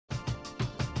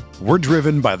We're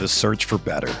driven by the search for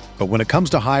better. But when it comes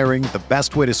to hiring, the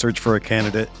best way to search for a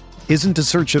candidate isn't to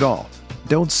search at all.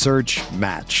 Don't search,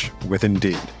 match with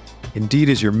Indeed. Indeed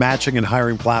is your matching and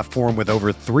hiring platform with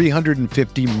over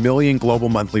 350 million global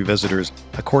monthly visitors,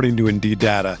 according to Indeed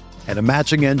data, and a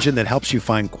matching engine that helps you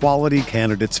find quality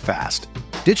candidates fast.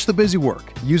 Ditch the busy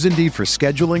work. Use Indeed for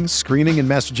scheduling, screening, and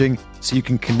messaging so you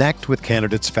can connect with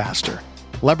candidates faster.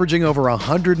 Leveraging over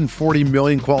 140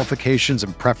 million qualifications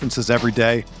and preferences every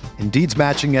day, Indeed's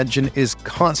matching engine is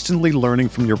constantly learning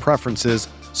from your preferences,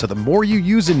 so the more you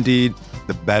use Indeed,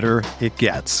 the better it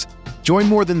gets. Join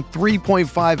more than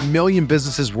 3.5 million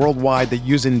businesses worldwide that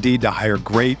use Indeed to hire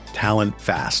great talent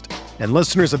fast. And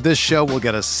listeners of this show will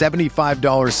get a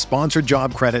 $75 sponsored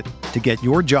job credit to get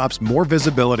your jobs more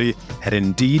visibility at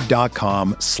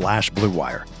Indeed.com/Blue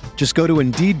Wire. Just go to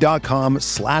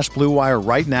Indeed.com/Blue Wire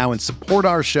right now and support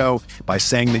our show by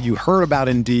saying that you heard about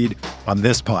Indeed on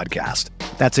this podcast.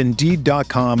 That's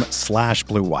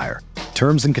Indeed.com/Blue Wire.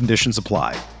 Terms and conditions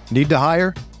apply. Need to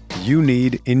hire? You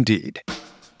need Indeed.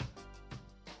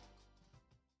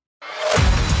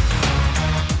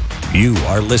 You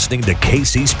are listening to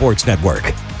KC Sports Network,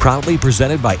 proudly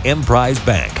presented by Emprise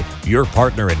Bank, your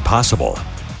partner in possible.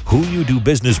 Who you do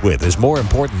business with is more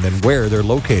important than where they're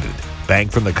located.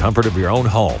 Bank from the comfort of your own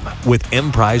home with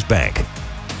Emprise Bank.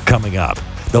 Coming up,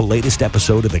 the latest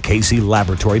episode of the KC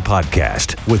Laboratory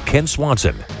Podcast with Ken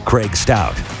Swanson, Craig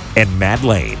Stout, and Matt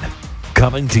Lane.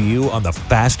 Coming to you on the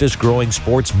fastest growing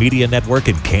sports media network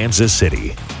in Kansas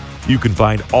City. You can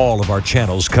find all of our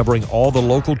channels covering all the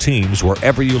local teams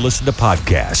wherever you listen to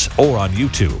podcasts or on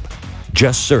YouTube.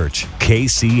 Just search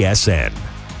KCSN.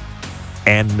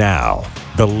 And now,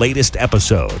 the latest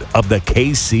episode of the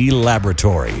KC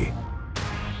Laboratory.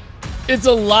 It's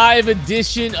a live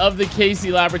edition of the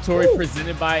KC Laboratory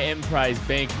presented by Emprise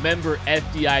Bank, member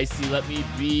FDIC. Let me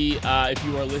be, if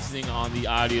you are listening on the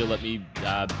audio, let me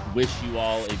wish you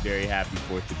all a very happy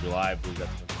 4th of July. I believe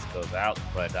that's when this goes out,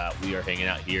 but we are hanging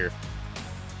out here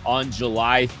on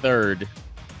July 3rd.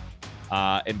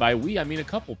 And by we, I mean a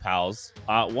couple pals.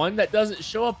 One that doesn't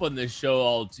show up on this show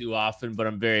all too often, but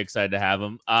I'm very excited to have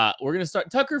him. We're going to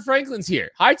start. Tucker Franklin's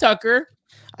here. Hi, Tucker.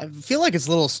 I feel like it's a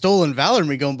little stolen valor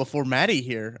me going before Maddie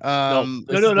here.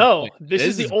 No. This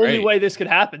is the only way this could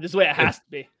happen. This is the way it has to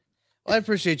be. Well, I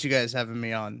appreciate you guys having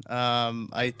me on.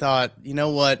 I thought, you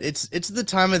know what? It's the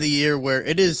time of the year where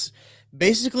it is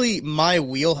basically my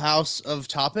wheelhouse of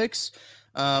topics,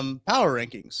 power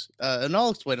rankings. And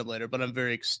I'll explain it later, but I'm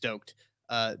very stoked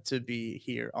to be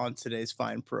here on today's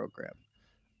fine program.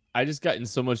 I just got in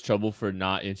so much trouble for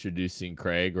not introducing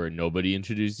Craig or nobody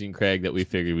introducing Craig that we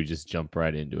figured we'd just jump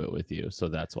right into it with you. So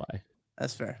that's why.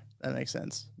 That's fair. That makes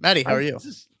sense. Maddie, how are you?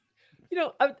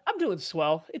 I'm doing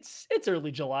swell. It's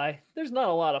early July. There's not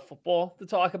a lot of football to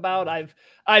talk about. I've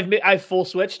full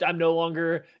switched. I'm no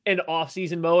longer in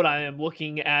off-season mode. I am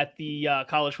looking at the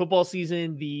college football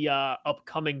season, the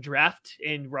upcoming draft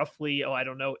in roughly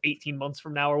 18 months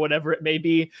from now or whatever it may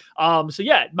be. I've turned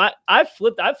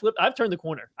the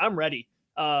corner. I'm ready.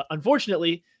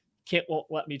 Unfortunately, won't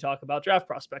let me talk about draft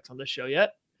prospects on this show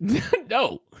yet.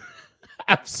 No,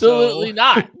 absolutely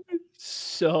not.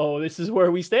 So this is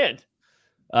where we stand.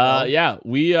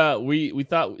 We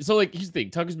thought so. Like, here's the thing: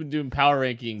 Tucker's been doing power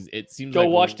rankings. It seems like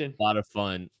Washington. A lot of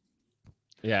fun.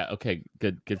 Yeah. Okay.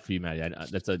 Good for you, Maddie.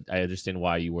 I understand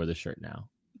why you wore the shirt now.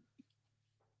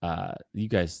 You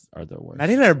guys are the worst.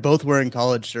 Maddie and I are both wearing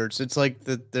college shirts. It's like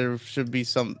that. There should be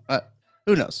some.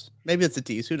 Who knows? Maybe it's a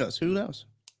tease. Who knows?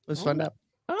 Let's find out.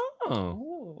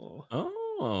 Oh.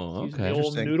 Using Okay. the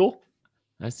old noodle.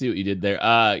 I see what you did there.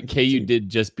 KU did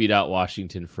just beat out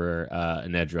Washington for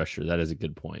an edge rusher. That is a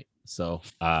good point. So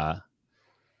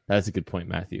that's a good point,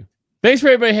 Matthew. Thanks for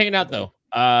everybody hanging out, though.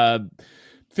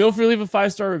 Feel free to leave a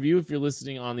 5-star review if you're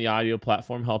listening on the audio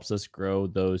platform. Helps us grow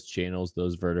those channels,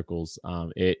 those verticals.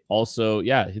 It also,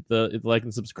 hit the like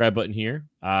and subscribe button here.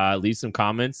 Leave some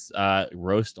comments.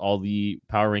 Roast all the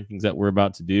power rankings that we're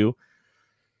about to do.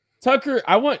 Tucker,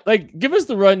 give us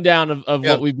the rundown of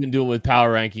what we've been doing with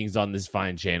power rankings on this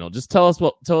fine channel. Just tell us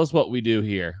what we do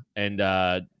here, and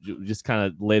just kind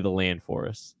of lay the land for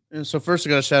us. And so first, I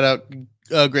got to shout out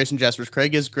Grayson Jaspers.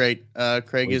 Craig is great.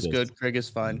 Craig is good. Craig is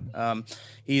fine.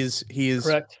 He is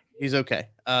correct. He's okay.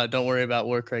 Don't worry about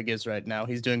where Craig is right now.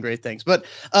 He's doing great things. But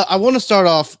I want to start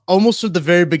off almost at the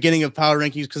very beginning of power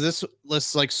rankings, because this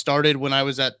list started when I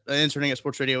was interning at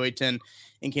Sports Radio 810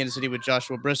 in Kansas City with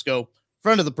Joshua Briscoe.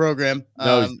 Friend of the program.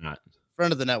 No, he's not.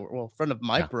 Friend of the network. Well, friend of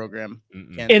my program.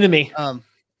 Enemy.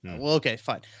 Well, okay,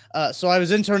 fine. So I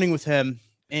was interning with him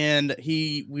and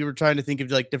we were trying to think of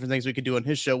like different things we could do on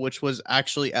his show, which was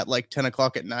actually at like 10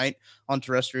 o'clock at night on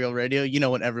terrestrial radio,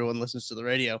 when everyone listens to the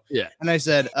radio. Yeah. And I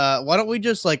said, why don't we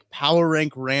just like power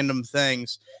rank random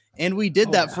things? And we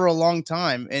did that for a long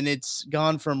time, and it's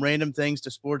gone from random things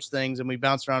to sports things, and we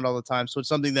bounce around all the time. So it's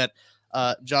something that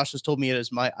Josh has told me it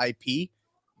is my IP,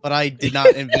 but I did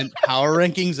not invent power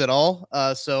rankings at all.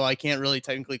 So I can't really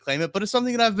technically claim it, but it's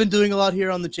something that I've been doing a lot here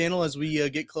on the channel as we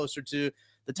get closer to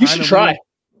the time. You should try.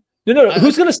 No.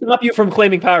 Who's going to stop you from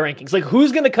claiming power rankings? Like,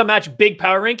 who's going to come at you big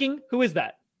power ranking? Who is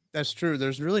that? That's true.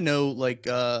 There's really no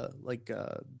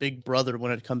big brother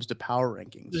when it comes to power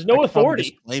rankings. There's no authority.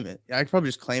 Just claim it. I could probably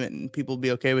just claim it and people will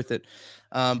be okay with it.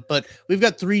 But we've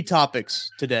got 3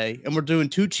 topics today, and we're doing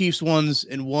 2 Chiefs ones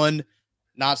and 1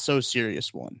 not so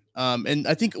serious one. And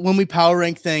I think when we power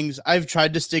rank things, I've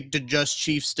tried to stick to just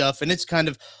Chiefs stuff, and it's kind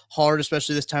of hard,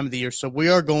 especially this time of the year. So we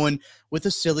are going with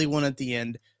a silly one at the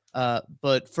end.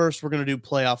 But first, we're going to do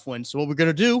playoff wins. So what we're going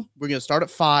to do, we're going to start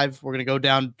at 5. We're going to go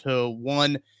down to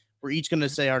 1. We're each going to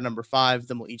say our number 5.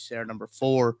 Then we'll each say our number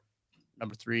 4,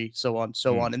 number 3, so on,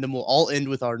 so on. And then we'll all end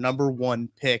with our number 1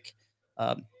 pick.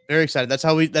 Very excited. That's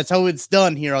how it's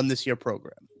done here on this year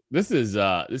program. This is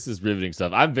riveting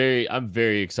stuff. I'm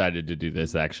very excited to do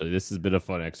this. Actually, this has been a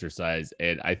fun exercise,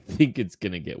 and I think it's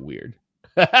gonna get weird.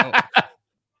 I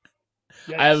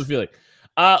have a feeling.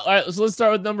 All right, so let's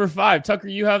start with number 5. Tucker,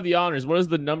 you have the honors. What is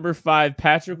the number 5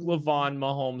 Patrick LaVon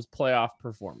Mahomes playoff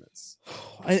performance?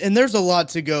 And there's a lot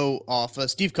to go off.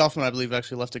 Steve Kaufman, I believe,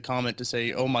 actually left a comment to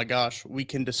say, "Oh my gosh, we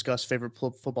can discuss favorite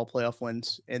football playoff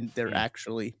wins, and there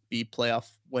actually be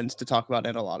playoff wins to talk about,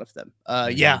 and a lot of them."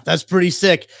 Yeah, that's pretty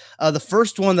sick. The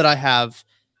first one that I have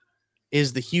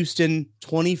is the Houston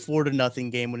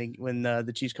 24-0 game when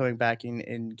the Chiefs coming back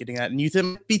and getting that. And you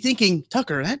might be thinking,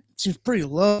 Tucker, that seems pretty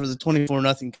low for the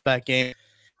 24-0 back game.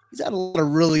 He's had a lot of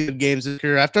really good games this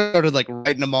year. After I started like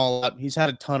writing them all up, he's had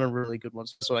a ton of really good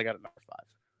ones. So I got a number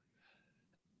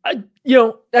 5.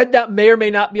 That may or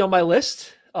may not be on my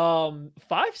list. 5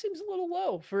 seems a little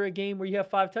low for a game where you have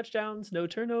 5 touchdowns, no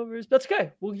turnovers. That's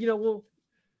okay.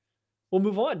 We'll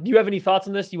move on. Do you have any thoughts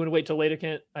on this? Do you want to wait till later,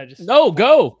 Kent?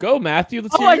 Go, Matthew.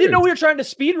 Let's hear I didn't know yours. we were trying to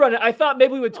speed run it. I thought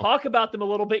maybe we would talk about them a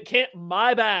little bit. Kent,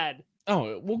 my bad.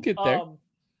 Oh, we'll get there.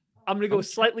 I'm going to go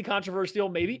slightly controversial,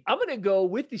 maybe. I'm going to go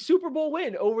with the Super Bowl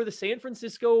win over the San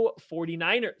Francisco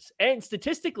 49ers. And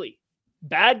statistically,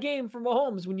 bad game for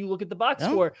Mahomes when you look at the box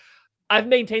score. I've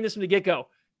maintained this from the get-go.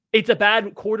 It's a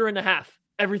bad quarter and a half.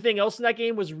 Everything else in that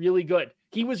game was really good.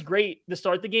 He was great to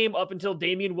start the game up until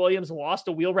Damian Williams lost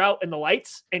a wheel route in the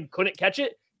lights and couldn't catch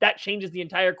it. That changes the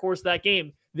entire course of that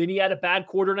game. Then he had a bad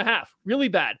quarter and a half, really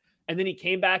bad. And then he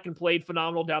came back and played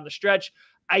phenomenal down the stretch.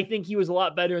 I think he was a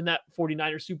lot better in that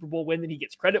 49ers Super Bowl win than he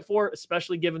gets credit for,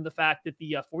 especially given the fact that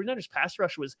the 49ers pass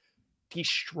rush was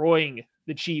destroying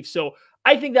the Chiefs. So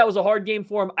I think that was a hard game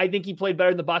for him. I think he played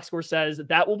better than the box score says.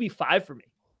 That will be 5 for me.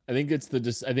 I think it's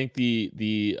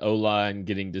the O-line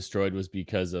getting destroyed was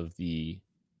because of the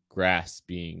grass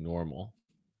being normal.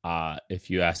 If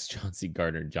you ask Chauncey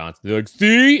Gardner-Johnson, they're like,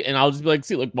 see? And I'll just be like,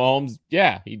 see, look, Mahomes,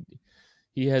 yeah,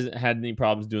 he hasn't had any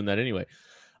problems doing that anyway.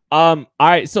 All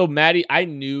right, so Maddie, I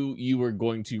knew you were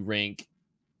going to rank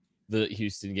the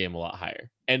Houston game a lot higher.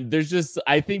 And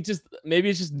I think maybe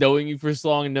it's just knowing you for so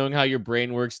long and knowing how your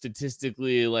brain works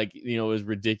statistically, like, is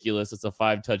ridiculous. It's a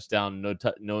 5 touchdown,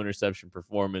 no interception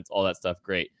performance, all that stuff.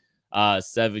 Great.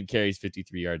 7 carries,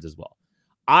 53 yards as well.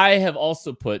 I have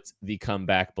also put the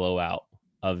comeback blowout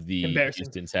of the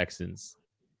Houston Texans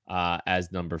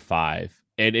as number 5.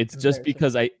 And it's just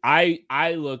because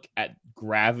I look at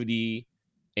gravity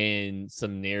and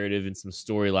some narrative and some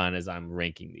storyline as I'm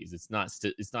ranking these. It's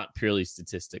not purely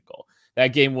statistical.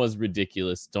 That game was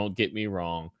ridiculous. Don't get me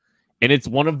wrong. And it's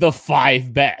one of the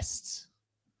 5 best.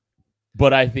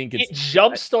 But I think it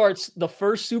jumpstarts the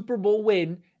first Super Bowl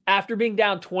win after being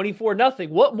down 24-0.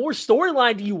 What more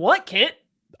storyline do you want, Kent?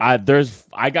 I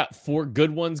got 4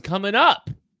 good ones coming up.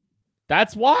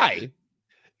 That's why.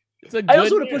 I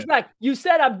also want to push back. You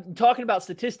said I'm talking about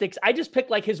statistics. I just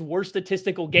picked like his worst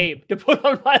statistical game to put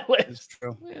on my list. That's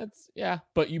true. Yeah,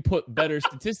 but you put better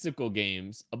statistical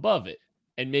games above it.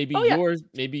 And maybe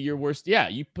your worst. Yeah,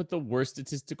 you put the worst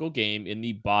statistical game in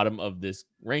the bottom of this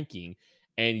ranking.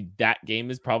 And that game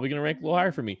is probably going to rank a little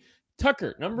higher for me.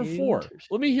 Tucker, number 4.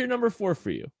 Let me hear number 4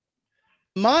 for you.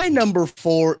 My number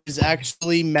 4 is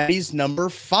actually Maddie's number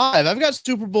 5. I've got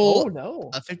Super Bowl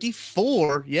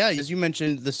 54. Yeah, as you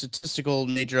mentioned, the statistical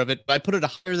nature of it, but I put it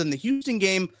higher than the Houston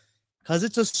game because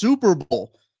it's a Super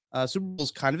Bowl. Super Bowl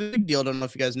is kind of a big deal. I don't know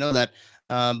if you guys know that,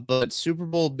 but Super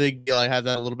Bowl, big deal. I have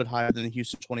that a little bit higher than the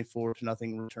Houston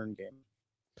 24-0 return game.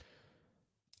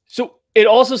 So It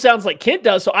also sounds like Kent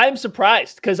does, so I'm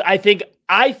surprised because I think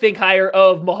higher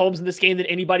of Mahomes in this game than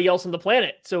anybody else on the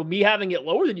planet. So me having it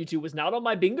lower than you two was not on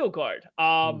my bingo card.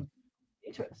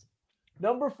 Interesting.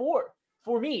 Number 4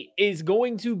 for me is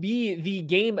going to be the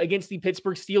game against the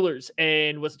Pittsburgh Steelers,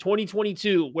 and was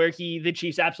 2022 where the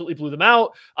Chiefs absolutely blew them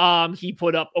out. He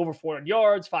put up over 400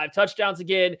 yards, 5 touchdowns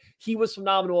again. He was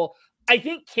phenomenal. I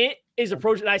think Kent is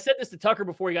approaching, and I said this to Tucker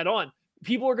before he got on,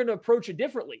 people are going to approach it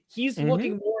differently. He's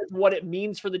looking more at what it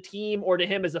means for the team or to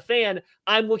him as a fan.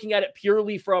 I'm looking at it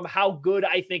purely from how good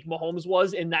I think Mahomes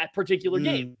was in that particular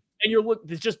game. And you're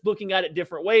just looking at it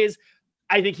different ways.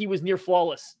 I think he was near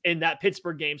flawless in that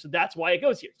Pittsburgh game. So that's why it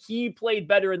goes here. He played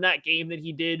better in that game than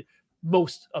he did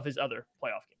most of his other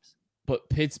playoff games. But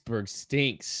Pittsburgh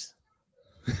stinks.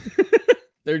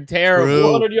 They're terrible.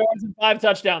 400 yards and 5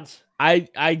 touchdowns.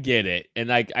 I get it.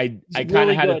 And I kind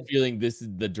of had a feeling this is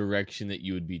the direction that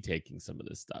you would be taking some of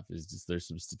this stuff. Is just there's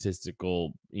some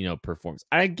statistical, performance.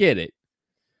 I get it.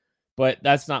 But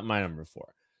that's not my number 4.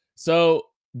 So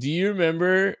do you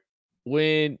remember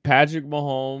when Patrick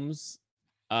Mahomes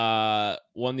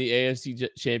won the AFC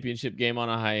championship game on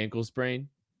a high ankle sprain?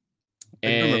 I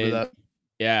remember that.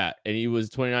 Yeah, and he was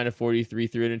 29 to 43,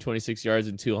 326 yards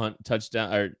and 2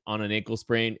 touchdowns on an ankle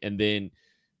sprain, and then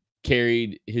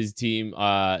carried his team.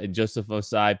 And Joseph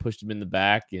Osai pushed him in the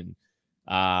back, and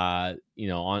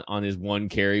on his one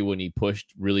carry when he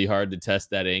pushed really hard to test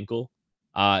that ankle.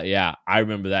 Yeah, I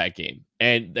remember that game,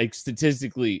 and like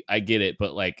statistically, I get it,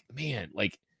 but like, man,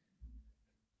 like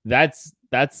that's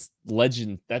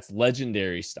legend. That's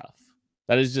legendary stuff.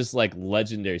 That is just like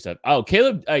legendary stuff. Oh,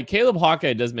 Caleb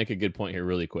Hawkeye does make a good point here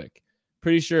really quick.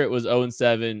 Pretty sure it was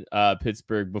 0-7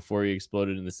 Pittsburgh before he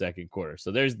exploded in the second quarter.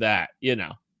 So there's that,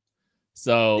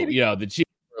 So, Maybe. The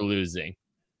Chiefs were losing.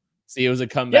 See, it was a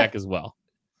comeback as well.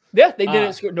 Yeah, they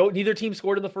didn't score. No, neither team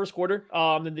scored in the first quarter.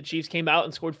 Then the Chiefs came out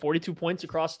and scored 42 points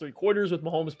across 3 quarters with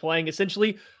Mahomes playing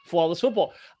essentially flawless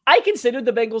football. I considered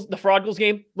the Frogles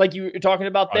game, like you were talking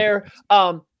about there.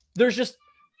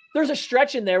 There's a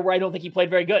stretch in there where I don't think he played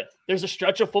very good. There's a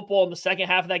stretch of football in the second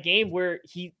half of that game where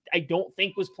I don't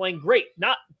think was playing great.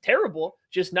 Not terrible,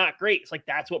 just not great. It's like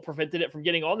that's what prevented it from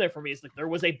getting on there for me. Is like there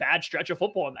was a bad stretch of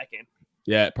football in that game.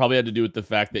 Yeah, it probably had to do with the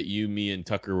fact that you, me, and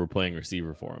Tucker were playing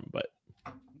receiver for him. But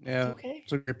yeah, okay,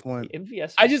 that's a great point.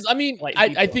 MVS.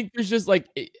 I think there's just like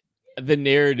the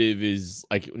narrative is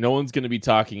like no one's going to be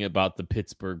talking about the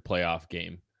Pittsburgh playoff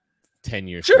game 10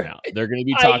 years from now. They're going to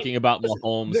be talking about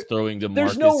Mahomes throwing to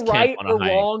Marcus There's no right Kemp or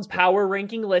wrong power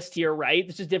ranking list here, right?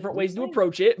 There's just different ways to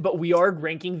approach it, but we are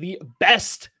ranking the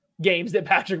best games that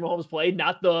Patrick Mahomes played,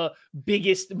 not the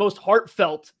biggest, most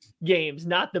heartfelt games,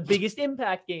 not the biggest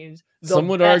impact games. Some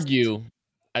would argue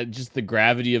just the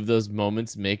gravity of those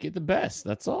moments make it the best.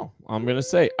 That's all I'm going to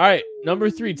say. All right,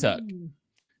 number 3, Tuck.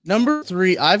 Number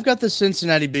 3, I've got the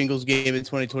Cincinnati Bengals game in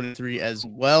 2023 as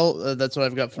well. That's what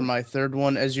I've got for my third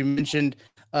one. As you mentioned,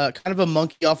 kind of a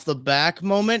monkey off the back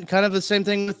moment. Kind of the same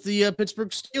thing with the Pittsburgh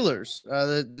Steelers.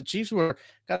 The Chiefs were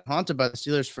kind of haunted by the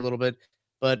Steelers for a little bit,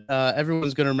 but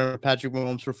everyone's going to remember Patrick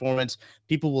Mahomes' performance.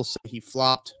 People will say he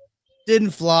flopped.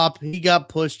 Didn't flop. He got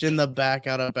pushed in the back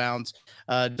out of bounds.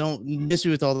 Don't miss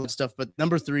me with all that stuff. But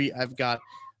number 3, I've got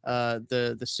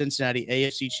the Cincinnati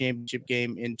AFC Championship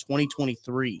game in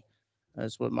 2023.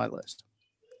 That's what my list.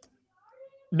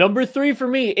 Number 3 for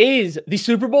me is the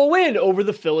Super Bowl win over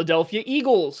the Philadelphia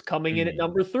Eagles, coming in at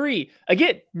number 3.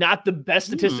 Again, not the best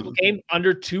statistical game,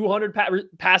 under 200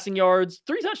 passing yards.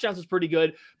 3 touchdowns was pretty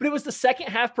good, but it was the second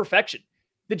half perfection.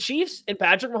 The Chiefs and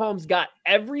Patrick Mahomes got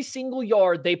every single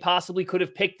yard they possibly could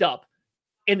have picked up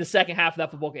in the second half of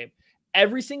that football game.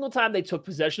 Every single time they took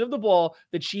possession of the ball,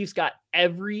 the Chiefs got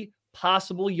every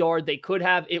possible yard they could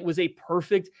have. It was a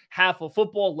perfect half of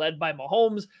football led by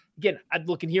Mahomes. Again, I'd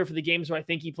look in here for the games where I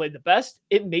think he played the best.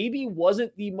 It maybe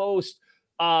wasn't the most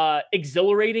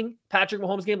exhilarating Patrick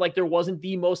Mahomes game. Like there wasn't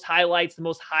the most highlights, the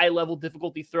most high level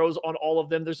difficulty throws on all of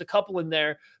them. There's a couple in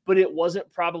there, but it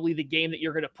wasn't probably the game that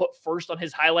you're going to put first on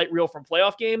his highlight reel from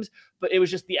playoff games. But it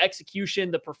was just the execution,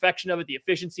 the perfection of it, the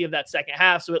efficiency of that second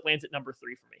half. So it lands at number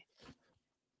 3 for me.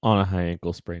 On a high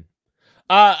ankle sprain.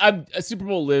 A Super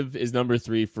Bowl live is number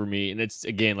 3 for me, and it's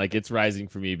again like it's rising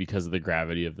for me because of the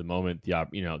gravity of the moment.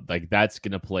 Like that's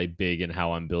gonna play big in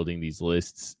how I'm building these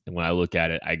lists. And when I look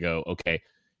at it, I go, okay,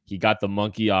 he got the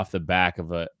monkey off the back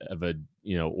of a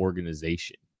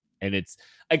organization, and it's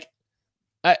like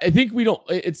I think we don't.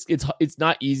 It's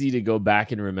not easy to go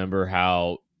back and remember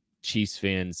how Chiefs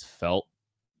fans felt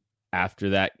after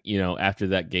that, after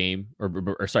that game,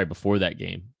 or sorry, before that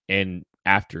game and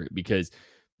after it, because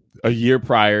a year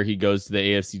prior he goes to the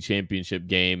AFC Championship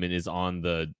game and is on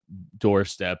the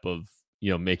doorstep of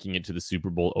making it to the Super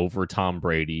Bowl over Tom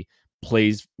Brady,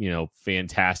 plays,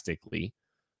 fantastically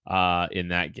in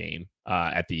that game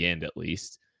at the end, at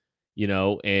least,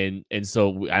 and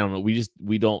so I don't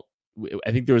know.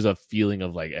 I think there was a feeling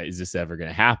of like, is this ever going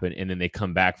to happen? And then they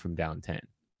come back from down 10.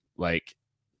 Like,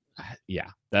 yeah,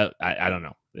 that I don't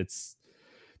know. It's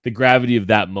the gravity of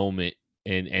that moment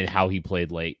and how he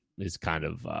played late is kind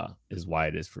of is why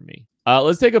it is for me.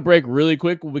 Let's take a break really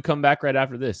quick. We'll come back right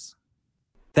after this.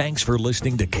 Thanks for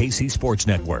listening to KC Sports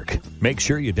Network. Make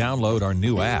sure you download our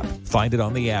new app. Find it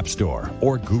on the App Store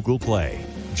or Google Play.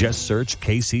 Just search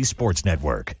KC Sports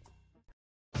Network.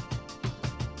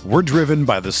 We're driven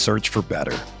by the search for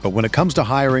better. But when it comes to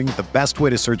hiring, the best way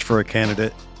to search for a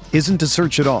candidate isn't to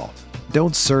search at all.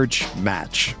 Don't search,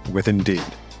 match with Indeed.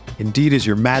 Indeed is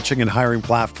your matching and hiring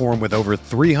platform with over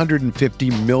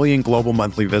 350 million global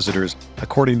monthly visitors,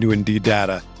 according to Indeed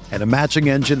data, and a matching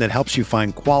engine that helps you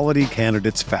find quality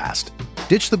candidates fast.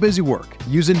 Ditch the busy work.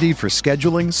 Use Indeed for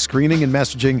scheduling, screening, and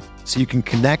messaging so you can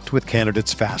connect with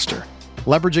candidates faster.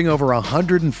 Leveraging over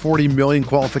 140 million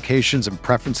qualifications and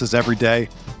preferences every day,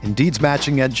 Indeed's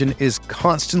matching engine is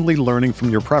constantly learning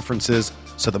from your preferences,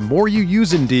 so the more you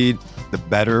use Indeed, the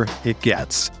better it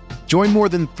gets. Join more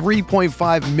than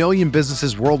 3.5 million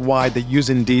businesses worldwide that use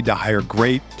Indeed to hire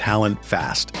great talent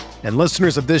fast. And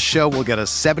listeners of this show will get a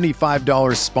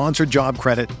 $75 sponsored job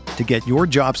credit to get your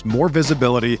jobs more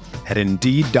visibility at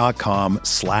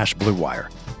Indeed.com/Blue Wire.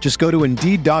 Just go to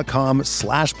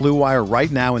Indeed.com/Blue Wire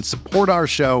right now and support our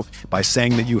show by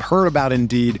saying that you heard about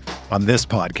Indeed on this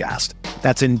podcast.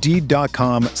 That's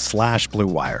Indeed.com/Blue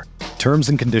Wire. Terms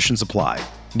and conditions apply.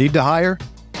 Need to hire?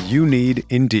 You need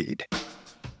Indeed.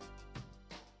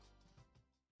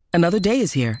 Another day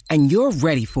is here, and you're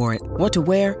ready for it. What to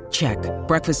wear? Check.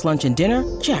 Breakfast, lunch, and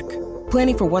dinner? Check.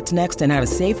 Planning for what's next and how to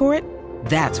save for it?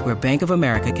 That's where Bank of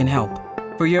America can help.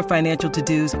 For your financial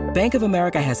to-dos, Bank of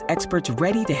America has experts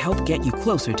ready to help get you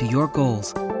closer to your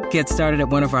goals. Get started at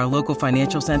one of our local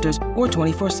financial centers or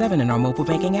 24/7 in our mobile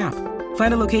banking app.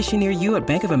 Find a location near you at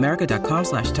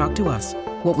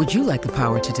bankofamerica.com/talktous. What would you like the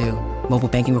power to do? Mobile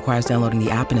banking requires downloading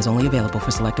the app and is only available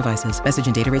for select devices. Message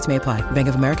and data rates may apply. Bank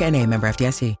of America NA, member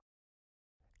FDIC.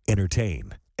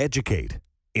 Entertain, educate,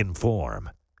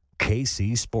 inform.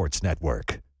 KC Sports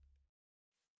Network.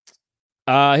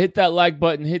 Hit that like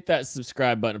button, hit that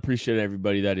subscribe button. Appreciate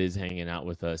everybody that is hanging out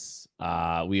with us.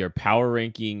 We are power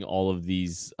ranking all of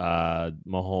these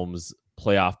Mahomes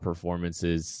playoff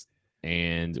performances,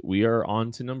 and we are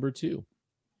on to number 2.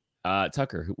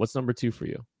 Tucker, what's number 2 for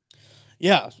you?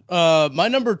 Yeah, my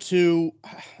number 2,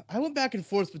 I went back and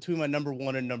forth between my number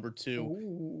 1 and number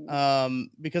 2,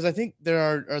 because I think there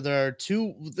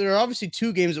are obviously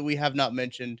 2 games that we have not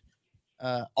mentioned.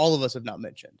 All of us have not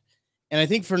mentioned. And I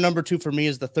think for number 2 for me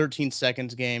is the 13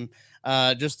 seconds game.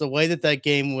 Just the way that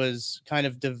game was kind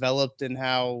of developed and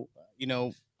how,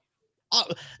 the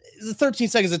 13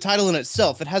 seconds, the title in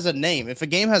itself, it has a name. If a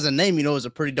game has a name, it's a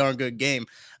pretty darn good game.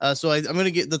 So I'm going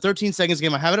to get the 13 seconds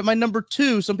game. I have it at my number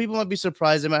 2. Some people might be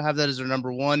surprised. They might have that as their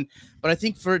number 1. But I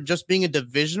think for just being a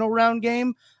divisional round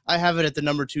game, I have it at the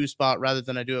number 2 spot rather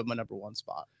than I do at my number 1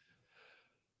 spot.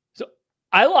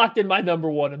 I locked in my number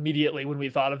 1 immediately when we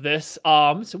thought of this.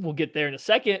 So we'll get there in a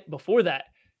second. Before that,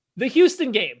 the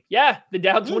Houston game. Yeah, the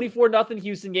down 24-0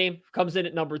 Houston game comes in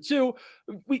at number 2.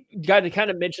 We got to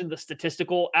kind of mention the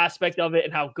statistical aspect of it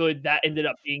and how good that ended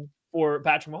up being for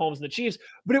Patrick Mahomes and the Chiefs.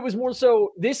 But it was more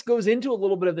so, this goes into a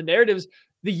little bit of the narratives.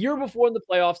 The year before in the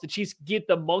playoffs, the Chiefs get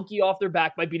the monkey off their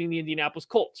back by beating the Indianapolis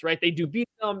Colts, right? They do beat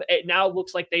them. It now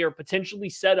looks like they are potentially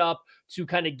set up to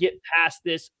kind of get past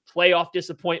this playoff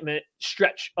disappointment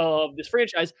stretch of this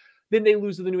franchise. Then they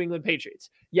lose to the New England Patriots.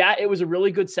 Yeah, it was a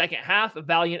really good second half, a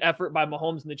valiant effort by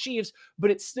Mahomes and the Chiefs, but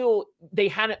it's still, they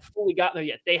hadn't fully gotten there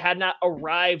yet. They had not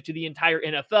arrived to the entire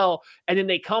NFL. And then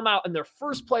they come out in their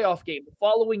first playoff game the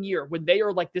following year when they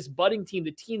are like this budding team,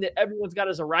 the team that everyone's got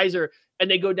as a riser,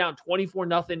 and they go down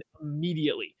 24-0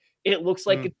 immediately. It looks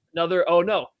like it's another, oh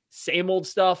no, same old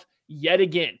stuff yet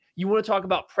again. You want to talk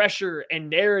about pressure and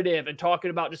narrative and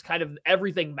talking about just kind of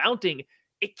everything mounting.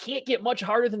 It can't get much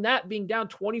harder than that, being down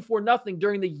 24-0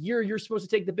 during the year you're supposed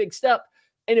to take the big step,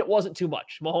 and it wasn't too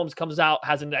much. Mahomes comes out,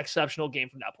 has an exceptional game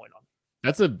from that point on.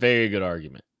 That's a very good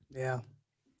argument. Yeah.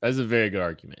 That's a very good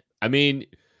argument. I mean,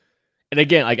 and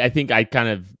again, like I think I kind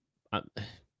of,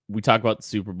 we talk about the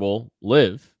Super Bowl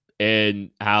live and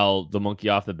how the monkey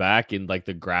off the back and like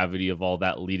the gravity of all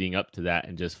that leading up to that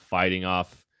and just fighting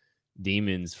off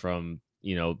demons from,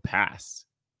 past,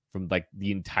 from like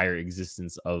the entire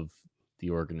existence of the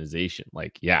organization.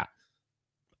 Like, yeah,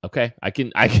 okay, I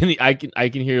can hear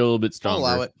you a little bit stronger.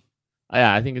 I'll allow it.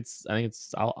 Yeah, I think it's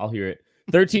I'll hear it.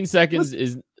 13 seconds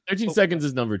is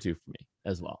number 2 for me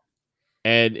as well.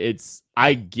 And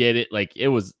I get it. Like he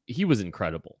was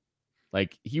incredible.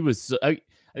 Like he was, I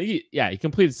think he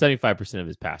completed 75% of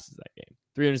his passes that game.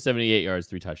 378 yards,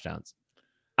 3 touchdowns.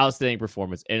 Outstanding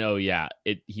performance. And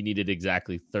he needed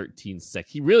exactly 13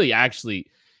 seconds. He actually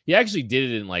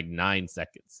did it in like 9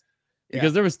 seconds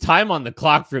because there was time on the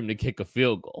clock for him to kick a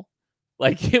field goal.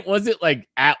 Like it wasn't like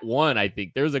at 1, I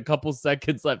think there was a couple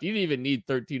seconds left. You didn't even need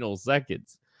 13 whole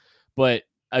seconds. But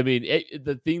I mean,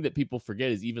 the thing that people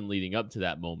forget is even leading up to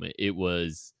that moment, it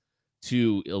was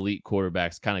 2 elite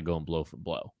quarterbacks kind of going blow for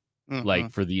blow,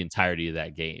 like for the entirety of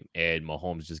that game. And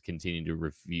Mahomes just continued to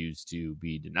refuse to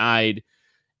be denied.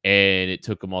 And it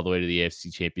took him all the way to the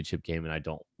AFC Championship game. And I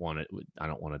don't want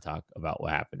to talk about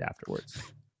what happened afterwards.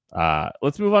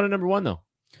 Let's move on to number 1, though.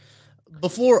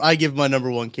 Before I give my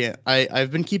number 1, Kent,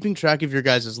 I've been keeping track of your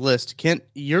guys' list. Kent,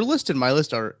 your list and my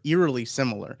list are eerily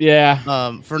similar.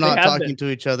 Yeah. For not talking to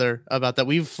each other about that.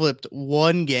 We've flipped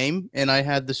 1 game, and I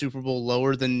had the Super Bowl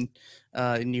lower than,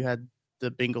 and you had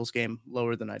the Bengals game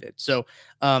lower than I did. So,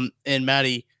 and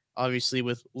Maddie, obviously,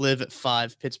 with Liv at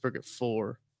 5, Pittsburgh at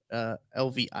 4,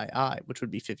 LVII, which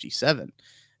would be 57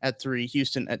 at 3,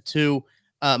 Houston at 2.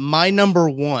 My number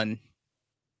 1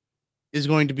 is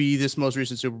going to be this most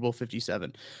recent Super Bowl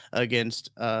 57 against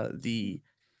the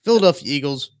Philadelphia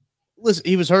Eagles. Listen,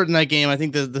 he was hurt in that game. I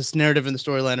think this narrative and the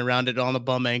storyline around it on the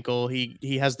bum ankle.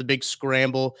 He has the big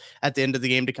scramble at the end of the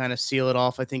game to kind of seal it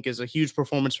off, I think is a huge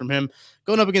performance from him.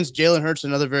 Going up against Jalen Hurts,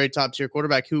 another very top-tier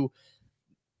quarterback who,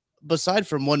 beside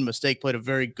from one mistake, played a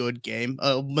very good game.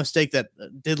 A mistake that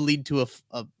did lead to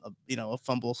a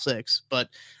fumble 6, but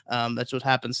that's what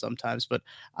happens sometimes. But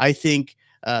I think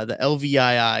the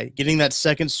LVII getting that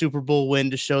second Super Bowl win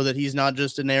to show that he's not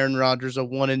just an Aaron Rodgers, a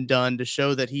one and done, to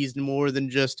show that he's more than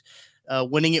just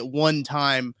winning it one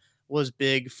time was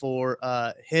big for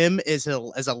him as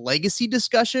a legacy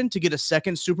discussion to get a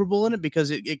second Super Bowl in it, because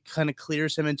it kind of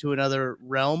clears him into another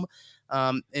realm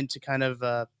and to kind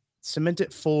of cement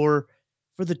it for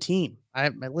the team. I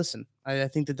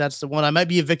think that's the one. I might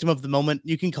be a victim of the moment.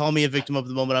 You can call me a victim of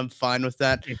the moment. I'm fine with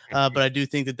that. But I do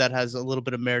think that has a little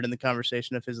bit of merit in the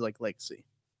conversation of his legacy.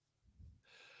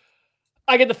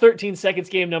 I get the 13 seconds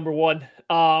game number 1.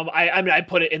 I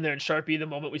put it in there in Sharpie the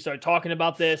moment we started talking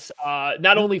about this.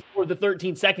 Not only for the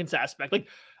 13 seconds aspect. Like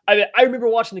I remember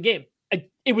watching the game.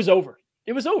 It was over.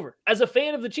 It was over. As a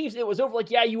fan of the Chiefs, it was over. Like,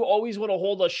 yeah, you always want to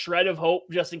hold a shred of hope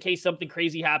just in case something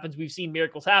crazy happens. We've seen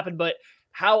miracles happen, but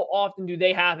how often do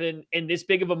they happen in this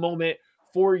big of a moment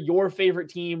for your favorite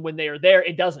team when they are there?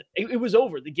 It doesn't. It was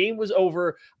over. The game was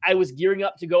over. I was gearing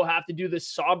up to go have to do this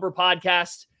somber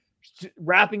podcast,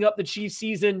 wrapping up the Chiefs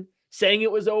season, saying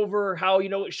it was over, how,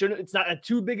 it's not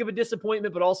too big of a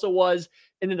disappointment, but also was.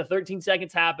 And then the 13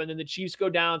 seconds happened and the Chiefs go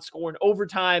down, score in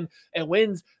overtime and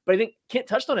wins. But I think Kent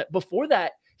touched on it. Before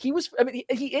that, he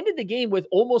ended the game with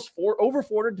over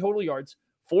 400 total yards,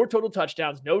 4 total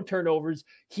touchdowns, no turnovers.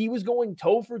 He was going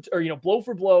blow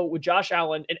for blow with Josh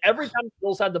Allen. And every time the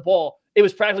Bills had the ball, it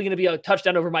was practically going to be a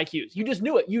touchdown over Mike Hughes. You just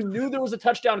knew it. You knew there was a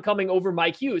touchdown coming over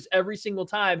Mike Hughes every single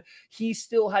time. He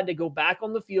still had to go back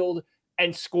on the field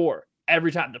and score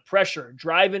every time. The pressure,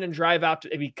 drive in and drive out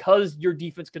because your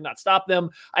defense could not stop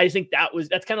them. I just think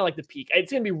that's kind of like the peak.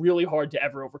 It's going to be really hard to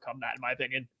ever overcome that, in my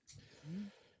opinion.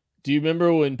 Do you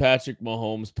remember when Patrick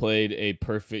Mahomes played a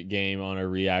perfect game on a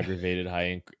re-aggravated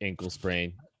high ankle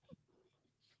sprain?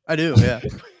 I do, yeah.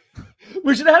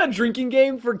 We should have had a drinking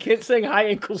game for Kent saying high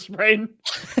ankle sprain.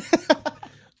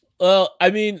 Well, I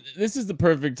mean, this is the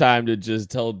perfect time to just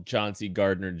tell Chauncey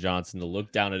Gardner-Johnson to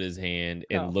look down at his hand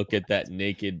and look at that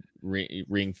naked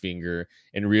ring finger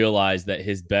and realize that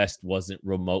his best wasn't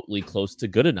remotely close to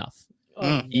good enough.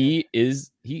 He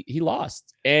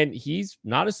lost, and he's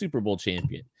not a Super Bowl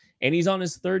champion, and he's on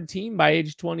his 3rd team by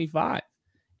age 25,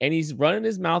 and he's running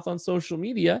his mouth on social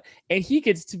media, and he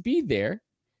gets to be there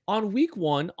on week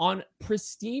 1 on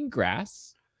pristine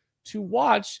grass to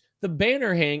watch the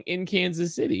banner hang in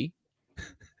Kansas City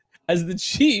as the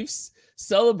Chiefs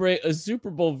celebrate a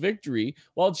Super Bowl victory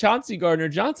while Chauncey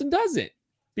Gardner-Johnson doesn't,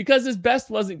 because his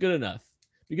best wasn't good enough,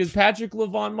 because Patrick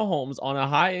Mahomes on a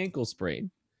high ankle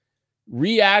sprain,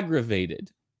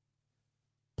 re-aggravated,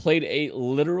 played a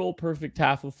literal perfect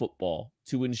half of football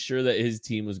to ensure that his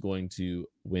team was going to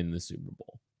win the Super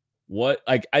Bowl.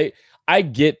 I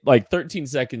get 13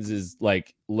 seconds is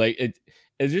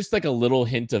it's just like a little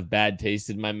hint of bad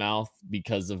taste in my mouth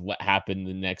because of what happened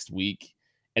the next week.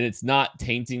 And it's not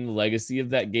tainting the legacy of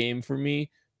that game for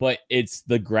me, but it's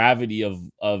the gravity of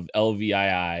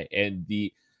LVII and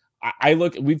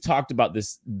we've talked about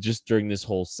this just during this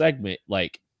whole segment.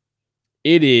 Like,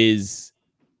 it is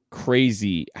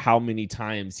crazy how many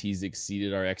times he's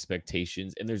exceeded our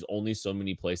expectations, and there's only so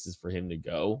many places for him to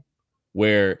go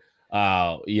where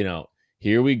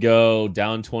here we go,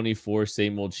 down 24,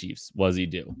 same old Chiefs. What does he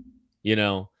do?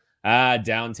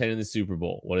 Down 10 in the Super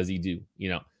Bowl. What does he do?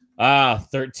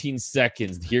 13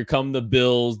 seconds. Here come the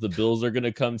Bills. The Bills are going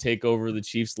to come take over the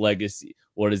Chiefs' legacy.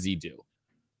 What does he do?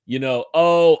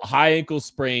 High ankle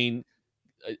sprain.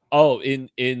 In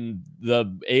the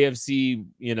AFC,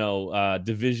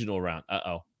 divisional round.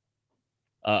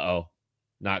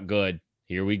 Not good.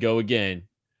 Here we go again.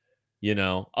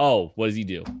 What does he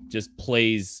do? Just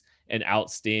plays an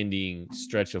outstanding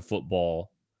stretch of football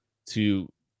to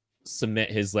cement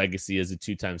his legacy as a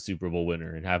 2-time Super Bowl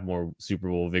winner and have more Super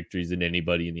Bowl victories than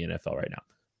anybody in the NFL right now.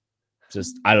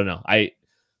 Just, I don't know. I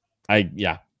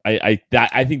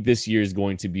think this year is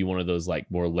going to be one of those like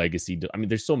more legacy. I mean,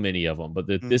 there's so many of them, but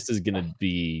this is going to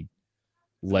be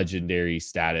legendary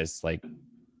status. Like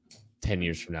 10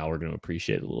 years from now, we're going to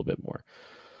appreciate it a little bit more.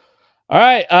 All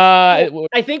right.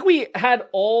 I think we had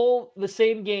all the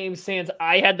same games since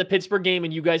I had the Pittsburgh game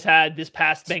and you guys had this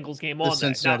past Bengals game on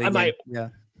that.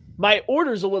 Now, my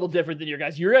order's a little different than your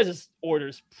guys. Your guys'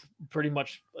 order's pretty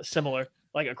much similar,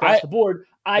 like across the board.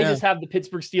 I just have the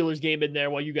Pittsburgh Steelers game in there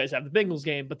while you guys have the Bengals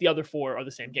game, but the other 4 are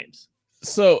the same games.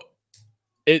 So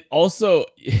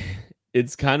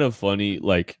it's kind of funny,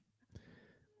 like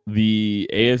the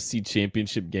AFC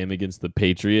Championship game against the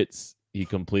Patriots, he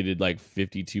completed like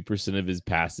 52% of his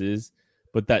passes,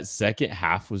 but that second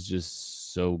half was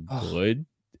just so good.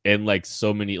 And like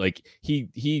so many, like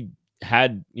he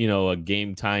had, a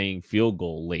game tying field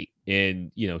goal late,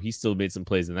 and, he still made some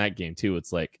plays in that game too.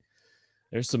 It's like,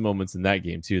 there's some moments in that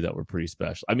game too that were pretty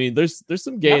special. I mean, there's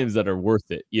some games that are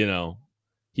worth it.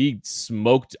 He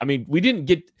smoked. I mean, we didn't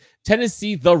get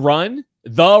Tennessee, the run,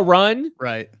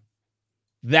 right.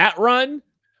 That run.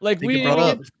 Like we didn't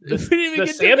even get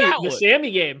the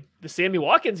Sammy game, the Sammy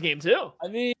Watkins game too. I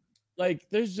mean, like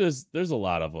there's a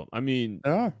lot of them. I mean,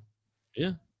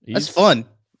 yeah, that's fun.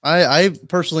 I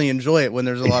personally enjoy it when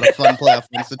there's a lot of fun playoff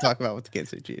things to talk about with the Kansas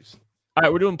City Chiefs. All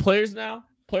right, we're doing players now.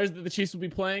 Players that the Chiefs will be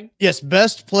playing. Yes,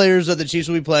 best players that the Chiefs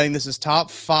will be playing. This is top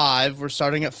 5. We're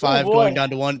starting at 5, going down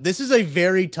to 1. This is a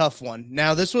very tough one.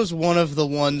 Now, this was one of the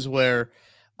ones where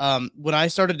when I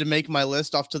started to make my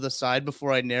list off to the side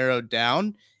before I narrowed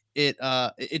down,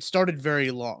 it started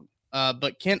very long.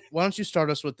 But Kent, why don't you start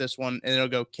us with this one, and it'll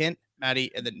go Kent,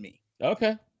 Maddie, and then me.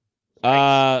 Okay.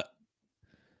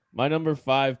 My number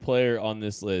 5 player on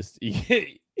this list.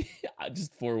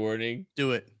 Just forewarning.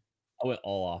 Do it. I went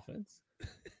all offense.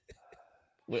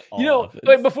 Wait,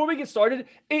 before we get started,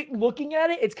 looking at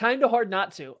it, it's kind of hard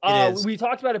not to. We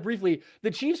talked about it briefly.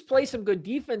 The Chiefs play some good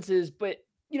defenses, but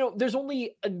there's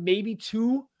only maybe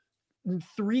 2-3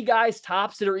 guys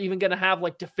tops that are even going to have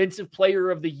like defensive player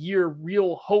of the year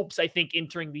real hopes, I think,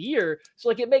 entering the year. So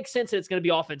like it makes sense that it's going to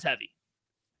be offense heavy.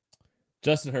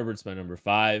 Justin Herbert's my number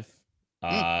 5.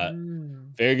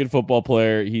 Very good football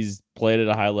player. He's played at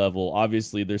a high level.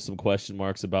 Obviously, there's some question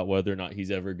marks about whether or not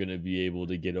he's ever going to be able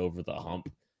to get over the hump.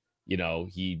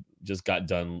 He just got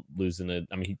done losing it.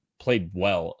 I mean, he played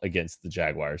well against the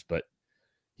Jaguars, but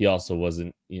he also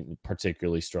wasn't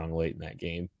particularly strong late in that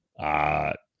game.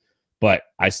 But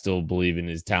I still believe in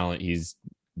his talent. He's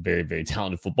very, very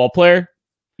talented football player.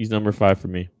 He's number 5 for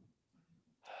me.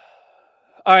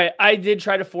 All right, I did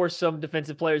try to force some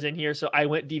defensive players in here, so I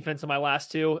went defense on my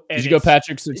last 2. And did you go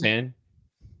Patrick Surtain?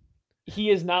 He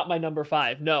is not my number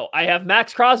 5. No, I have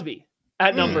Max Crosby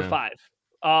at number 5.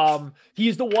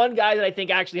 He's the one guy that I think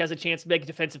actually has a chance to make a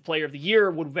defensive player of the year,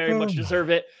 would very much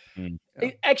deserve it.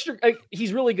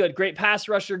 He's really good. Great pass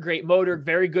rusher, great motor,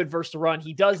 very good versus the run.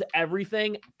 He does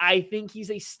everything. I think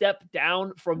he's a step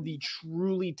down from the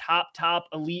truly top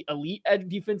elite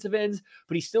defensive ends,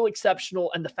 but he's still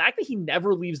exceptional. And the fact that he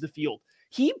never leaves the field,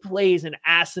 he plays an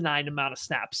asinine amount of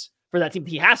snaps for that team.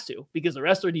 He has to, because the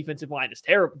rest of their defensive line is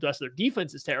terrible. The rest of their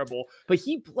defense is terrible, but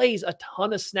he plays a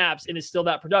ton of snaps and is still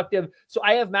that productive. So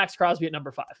I have Max Crosby at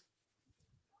number 5.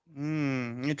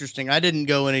 Interesting. I didn't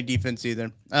go any defense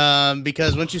either.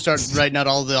 Because once you start writing out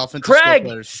all the offensive Craig,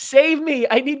 players, save me.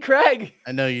 I need Craig.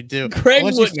 I know you do. Craig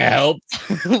wouldn't help.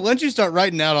 Once you start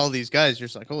writing out all these guys, you're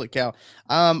just like, holy cow.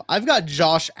 I've got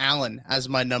Josh Allen as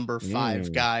my number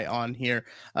 5 guy on here.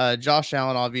 Josh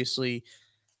Allen obviously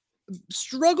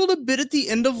struggled a bit at the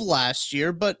end of last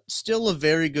year, but still a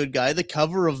very good guy. The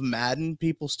cover of Madden,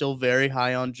 people still very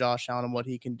high on Josh Allen and what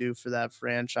he can do for that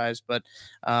franchise. But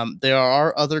there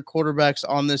are other quarterbacks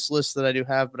on this list that I do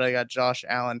have, but I got Josh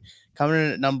Allen Coming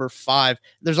in at number 5,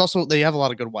 they have a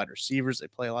lot of good wide receivers. They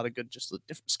play a lot of good, just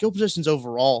different skill positions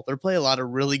overall. They play a lot of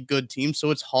really good teams, so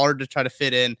it's hard to try to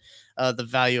fit in the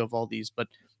value of all these. But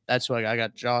that's why I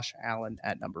got Josh Allen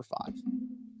at number 5.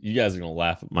 You guys are gonna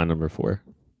laugh at my number 4.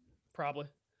 Probably.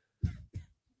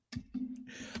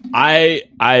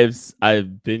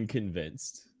 I've been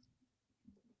convinced.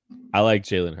 I like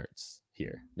Jalen Hurts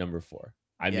here, number 4.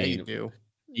 You do.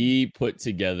 He put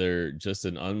together just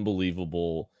an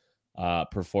unbelievable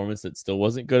performance that still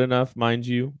wasn't good enough, mind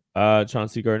you,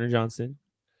 Chauncey Gardner-Johnson,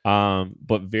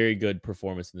 but very good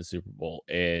performance in the Super Bowl.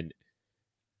 And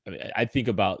I mean, I think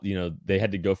about, they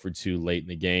had to go for 2 late in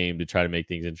the game to try to make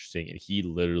things interesting, and he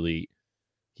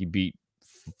beat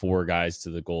 4 guys to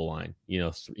the goal line. He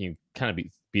kind of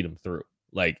beat them through.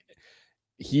 Like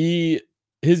his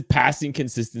passing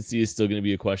consistency is still going to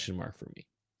be a question mark for me.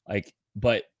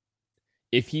 But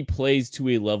if he plays to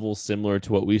a level similar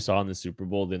to what we saw in the Super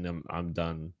Bowl, then I'm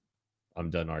done. I'm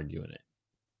done arguing it,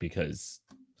 because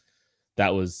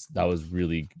that was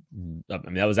really,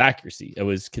 that was accuracy. It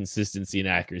was consistency and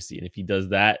accuracy. And if he does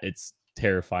that, it's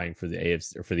terrifying for the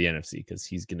AFC or for the NFC, because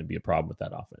he's going to be a problem with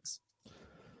that offense.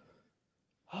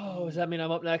 Oh, does that mean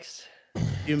I'm up next?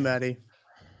 You, Maddie.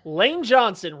 Lane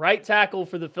Johnson, right tackle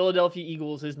for the Philadelphia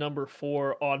Eagles, is number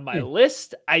 4 on my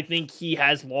list. I think he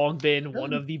has long been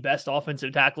one of the best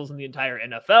offensive tackles in the entire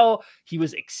NFL. He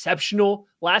was exceptional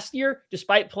last year,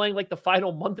 despite playing like the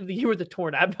final month of the year with a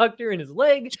torn abductor in his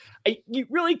leg. You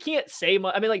really can't say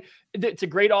much. I mean, it's a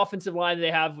great offensive line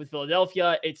they have with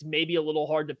Philadelphia. It's maybe a little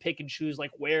hard to pick and choose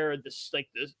where the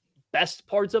best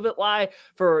parts of it lie.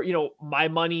 For my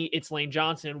money, it's Lane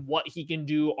Johnson, what he can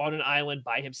do on an island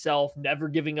by himself, never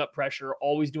giving up pressure,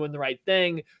 always doing the right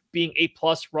thing, being a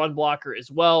plus run blocker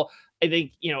as well. I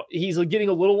think he's getting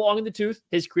a little long in the tooth.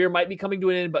 His career might be coming to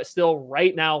an end, but still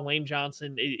right now Lane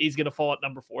Johnson is going to fall at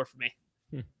number 4 for me.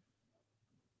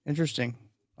 Interesting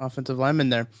offensive lineman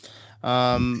there.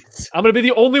 I'm going to be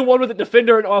the only one with a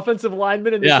defender and offensive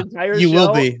lineman in this entire show. You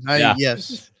will be.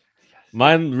 Yes.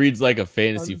 Mine reads like a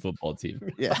fantasy football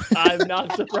team. Yeah. I'm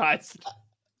not surprised.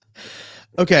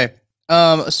 Okay.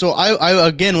 So I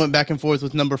again went back and forth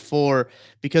with number 4,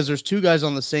 because there's 2 guys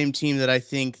on the same team that I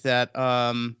think that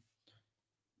are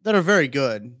very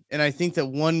good. And I think that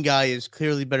one guy is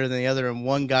clearly better than the other, and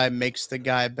one guy makes the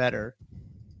guy better.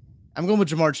 I'm going with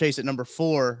Jamar Chase at number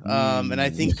 4. And I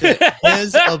think that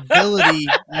his ability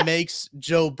makes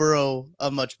Joe Burrow a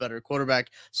much better quarterback.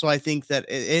 So I think that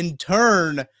in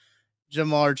turn,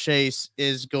 Jamar Chase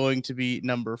is going to be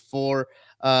number 4.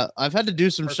 I've had to do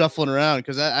some shuffling around,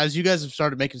 because as you guys have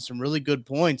started making some really good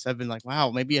points, I've been like, wow,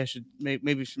 maybe I should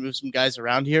move some guys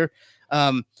around here.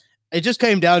 It just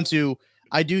came down to,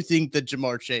 I do think that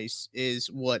Jamar Chase is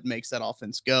what makes that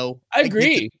offense go. I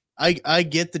agree. I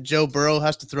get that Joe Burrow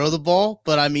has to throw the ball,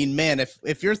 but I mean, man,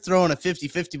 if you're throwing a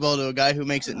 50-50 ball to a guy who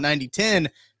makes it 90-10,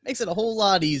 makes it a whole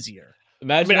lot easier.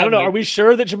 I don't know. Are we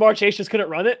sure that Jamar Chase just couldn't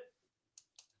run it?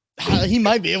 He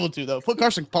might be able to, though. Put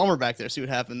Carson Palmer back there, see what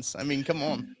happens. I mean, come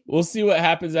on. We'll see what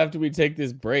happens after we take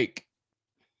this break.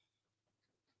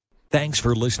 Thanks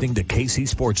for listening to KC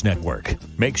Sports Network.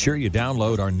 Make sure you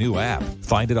download our new app.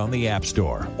 Find it on the App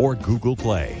Store or Google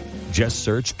Play. Just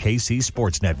search KC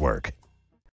Sports Network.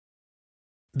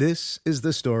 This is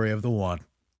the story of the one.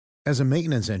 As a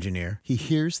maintenance engineer, he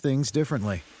hears things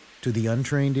differently. To the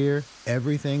untrained ear,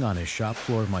 everything on his shop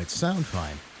floor might sound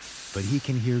fine, but he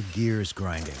can hear gears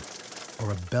grinding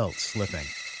or a belt slipping.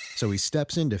 So he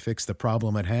steps in to fix the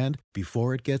problem at hand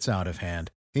before it gets out of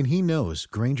hand. And he knows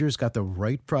Grainger's got the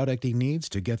right product he needs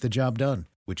to get the job done,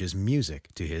 which is music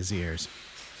to his ears.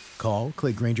 Call,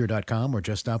 click Grainger.com, or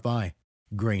just stop by.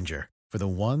 Grainger, for the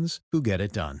ones who get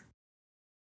it done.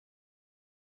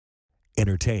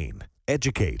 Entertain,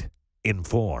 educate,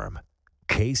 inform.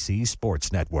 KC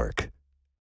Sports Network.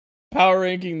 Power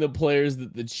ranking the players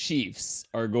that the Chiefs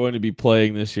are going to be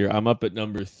playing this year. I'm up at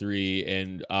number 3,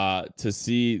 and to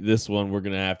see this one, we're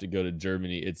going to have to go to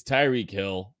Germany. It's Tyreek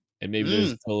Hill, and maybe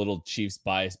there's a little Chiefs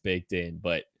bias baked in,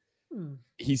 but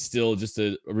he's still just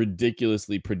a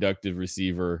ridiculously productive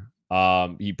receiver.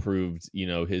 He proved,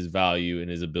 his value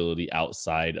and his ability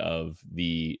outside of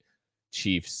the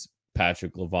Chiefs,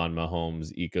 Patrick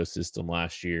Mahomes ecosystem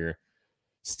last year.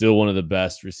 Still one of the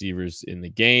best receivers in the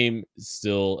game.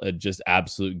 Still a just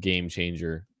absolute game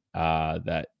changer.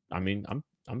 I'm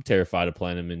terrified of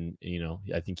playing him, and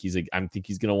I think he's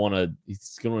gonna want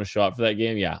to show up for that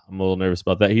game. Yeah, I'm a little nervous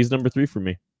about that. He's number 3 for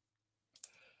me.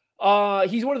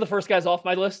 He's one of the first guys off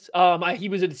my list. He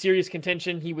was in serious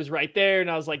contention. He was right there,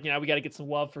 and I was like, we got to get some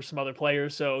love for some other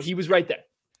players. So he was right there.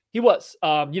 He was.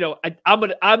 I'm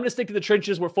gonna stick to the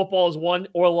trenches where football is won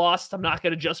or lost. I'm not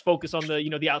gonna just focus on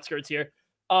the outskirts here.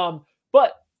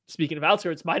 But speaking of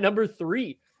outskirts, my number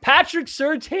 3, Patrick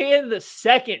Surtain the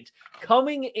second,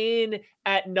 coming in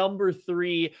at number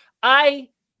 3. I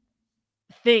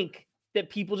think that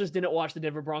people just didn't watch the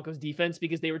Denver Broncos defense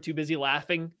because they were too busy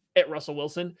laughing at Russell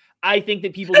Wilson. I think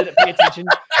that people didn't pay attention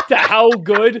to how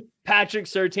good Patrick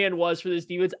Surtain was for this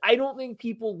defense. I don't think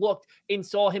people looked and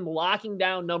saw him locking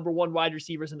down number 1 wide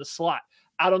receivers in the slot,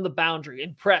 out on the boundary,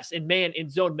 in press, in man, in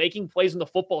zone, making plays on the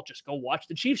football. Just go watch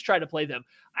the Chiefs try to play them.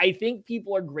 I think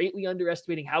people are greatly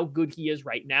underestimating how good he is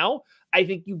right now. I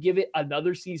think you give it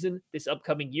another season this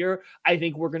upcoming year, I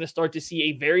think we're going to start to see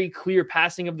a very clear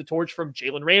passing of the torch from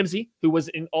Jalen Ramsey, who was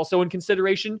also in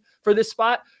consideration for this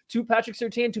spot, to Patrick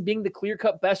Surtain, to being the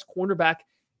clear-cut best cornerback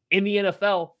in the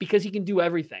NFL because he can do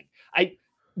everything.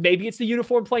 Maybe it's the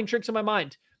uniform playing tricks in my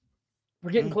mind.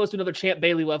 We're getting close to another Champ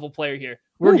Bailey level player here.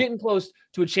 We're getting close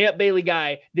to a Champ Bailey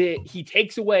guy that he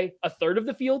takes away a third of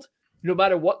the field. No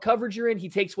matter what coverage you're in, he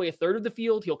takes away a third of the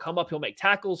field. He'll come up, he'll make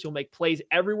tackles, he'll make plays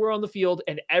everywhere on the field,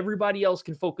 and everybody else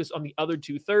can focus on the other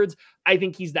 2/3. I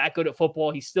think he's that good at football.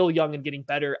 He's still young and getting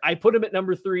better. I put him at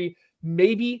number 3,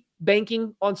 maybe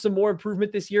banking on some more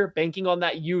improvement this year, banking on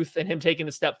that youth and him taking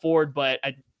a step forward, but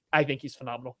I think he's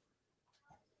phenomenal.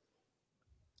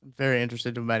 I'm very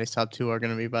interested in what Maddie's top 2 are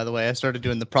going to be, by the way. I started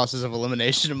doing the process of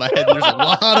elimination in my head. There's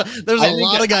a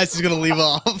lot of guys he's going to leave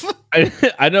off.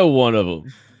 I know one of them.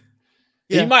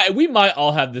 Yeah. We might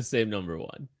all have the same number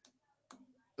 1.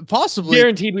 Possibly.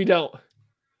 Guaranteed we don't.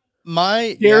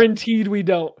 Guaranteed we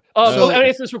don't. So- I'll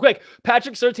answer this real quick.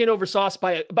 Patrick Surtain over Sauce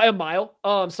by a mile.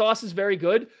 Sauce is very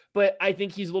good, but I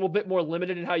think he's a little bit more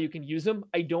limited in how you can use him.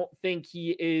 I don't think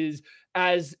he is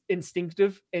as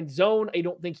instinctive in zone. I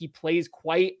don't think he plays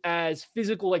quite as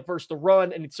physical, like versus the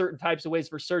run and in certain types of ways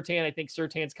for Surtain. I think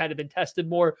Surtain's kind of been tested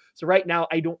more. So right now,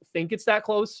 I don't think it's that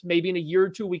close. Maybe in a year or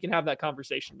 2, we can have that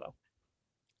conversation though.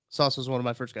 Sauce was one of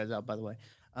my first guys out, by the way.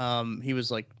 He was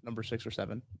like number 6 or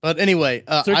 7. But anyway,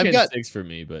 Surtain's I've got 6 for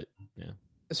me, but yeah.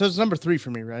 So it's number 3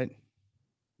 for me, right?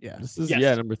 Yeah. This is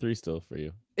Yes. number 3 still for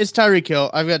you. It's Tyreek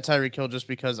Hill. I've got Tyreek Hill just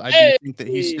because I do think that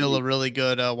he's still a really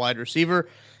good wide receiver.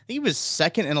 I think he was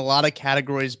second in a lot of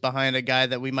categories behind a guy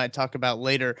that we might talk about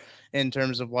later in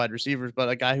terms of wide receivers, but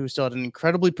a guy who still had an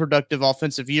incredibly productive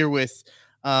offensive year with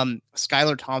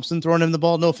Skylar Thompson throwing him the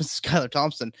ball. No offense to Skylar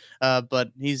Thompson,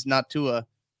 but he's not Tua,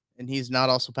 and he's not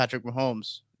also Patrick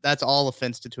Mahomes. That's all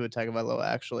offense to Tua Tagovailoa,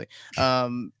 actually.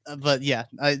 But yeah,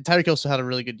 Tyreek Hill still had a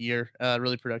really good year,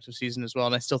 really productive season as well,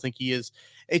 and I still think he is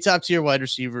a top-tier wide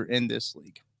receiver in this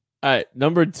league. All right,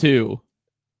 number 2.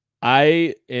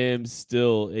 I am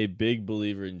still a big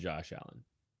believer in Josh Allen.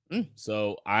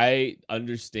 So I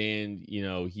understand,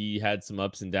 he had some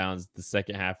ups and downs the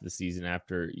second half of the season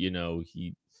after,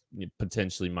 he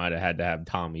potentially might have had to have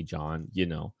Tommy John,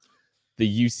 the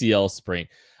UCL sprain.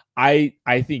 I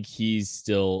think he's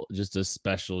still just a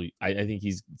special. I think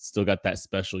he's still got that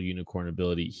special unicorn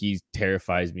ability. He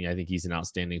terrifies me. I think he's an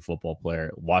outstanding football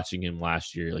player. Watching him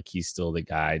last year, like he's still the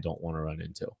guy I don't want to run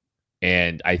into.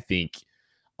 And I think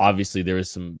obviously there was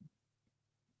some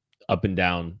up and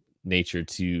down nature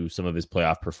to some of his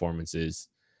playoff performances,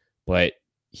 but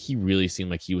he really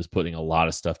seemed like he was putting a lot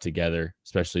of stuff together,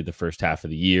 especially the first half of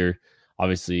the year.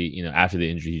 Obviously, after the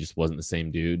injury, he just wasn't the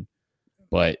same dude,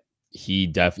 but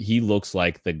he looks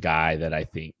like the guy that I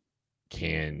think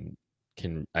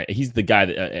he's the guy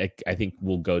that I think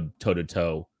will go toe to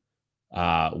toe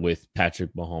with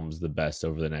Patrick Mahomes, the best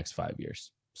over the next 5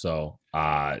 years. So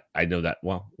I know that.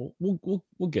 Well,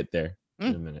 we'll get there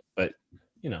in a minute, but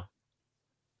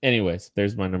anyways,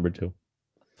 there's my number 2.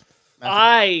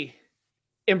 I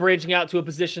am branching out to a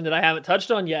position that I haven't touched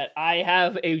on yet.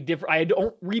 I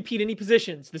don't repeat any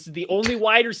positions. This is the only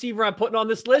wide receiver I'm putting on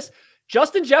this list.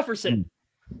 Justin Jefferson,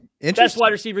 best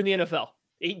wide receiver in the NFL.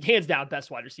 Hands down, best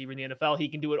wide receiver in the NFL. He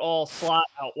can do it all: slot,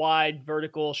 out wide,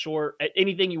 vertical, short,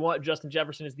 anything you want. Justin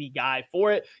Jefferson is the guy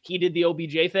for it. He did the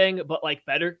OBJ thing, but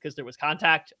better because there was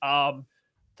contact.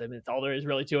 That's all there is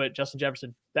really to it. Justin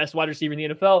Jefferson, best wide receiver in the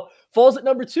NFL, falls at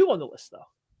number 2 on the list, though.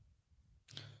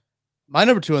 My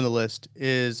number 2 on the list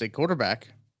is a quarterback.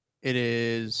 It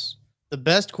is the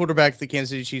best quarterback the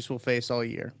Kansas City Chiefs will face all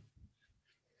year.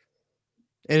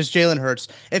 It is Jalen Hurts.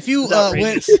 If you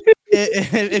went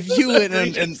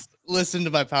and listened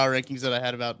to my power rankings that I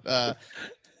had about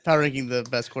power ranking the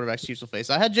best quarterbacks Chiefs will face,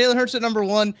 I had Jalen Hurts at number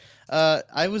 1.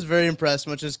 I was very impressed,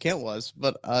 much as Kent was,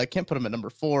 but I can't put him at number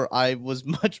 4. I was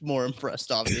much more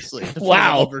impressed, obviously.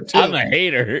 Wow, Number 2. I'm a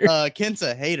hater. Kent's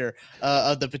a hater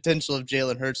of the potential of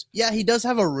Jalen Hurts. Yeah, he does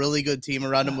have a really good team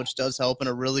around him, which does help, and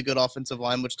a really good offensive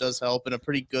line, which does help, and a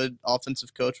pretty good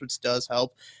offensive coach, which does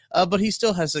help. But he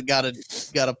still has got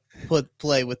to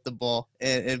play with the ball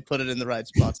and put it in the right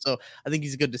spot. So I think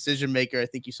he's a good decision maker. I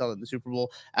think you saw that in the Super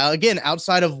Bowl. Again,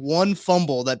 outside of one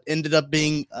fumble that ended up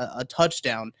being a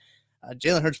touchdown,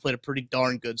 Jalen Hurts played a pretty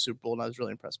darn good Super Bowl, and I was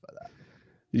really impressed by that.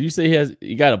 Did you say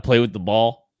you got to play with the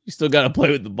ball? You still got to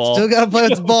play with the ball. Still got to play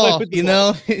with the ball. You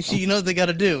know what they got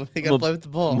to do. They got to play with the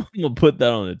ball. I'm going to put that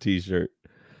on a t-shirt.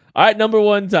 All right, number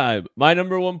 1 time. My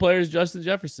number 1 player is Justin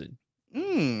Jefferson.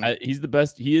 He's the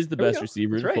best. He is the best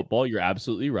receiver in football. You're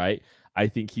absolutely right. I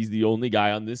think he's the only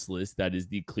guy on this list that is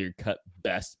the clear-cut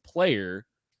best player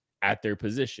at their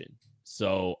position.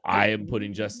 So I am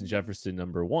putting Justin Jefferson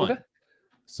number 1. Okay.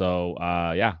 So,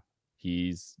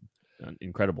 he's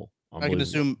incredible. I can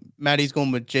assume Maddie's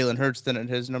going with Jalen Hurts then at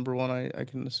his number 1. I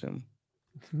can assume.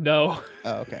 No.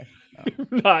 Oh, okay.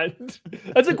 Not.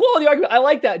 That's a quality argument. I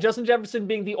like that. Justin Jefferson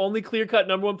being the only clear-cut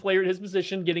number 1 player at his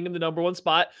position, getting him the number 1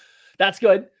 spot. That's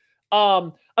good.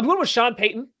 I'm going with Sean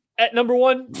Payton at number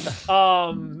 1.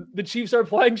 The Chiefs are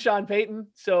playing Sean Payton,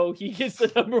 so he gets the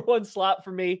number 1 slot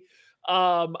for me.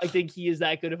 I think he is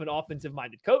that good of an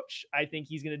offensive-minded coach. I think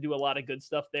he's going to do a lot of good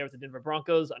stuff there with the Denver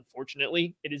Broncos.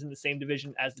 Unfortunately, it is in the same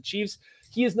division as the Chiefs.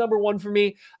 He is number 1 for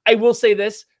me. I will say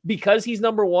this, because he's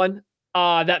number 1,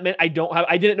 that meant I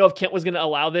didn't know if Kent was going to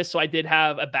allow this, so I did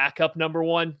have a backup number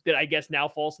 1 that I guess now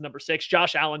falls to number 6.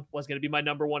 Josh Allen was going to be my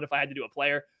number 1 if I had to do a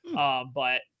player.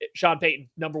 But Sean Payton,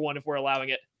 number 1 if we're allowing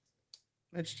it.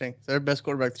 Interesting. They're the best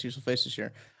quarterback the Chiefs will face this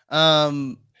year.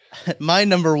 My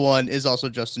number 1 is also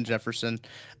Justin Jefferson.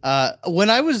 When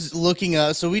I was looking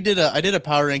so I did a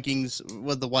power rankings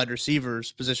with the wide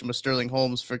receivers position with Sterling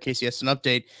Holmes for KCS an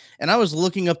update, and I was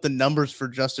looking up the numbers for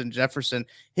Justin Jefferson.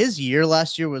 His year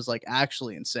last year was like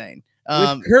actually insane.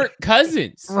 With Kirk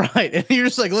Cousins. Right. And you're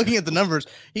just like looking at the numbers.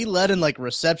 He led in like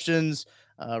receptions,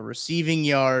 receiving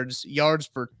yards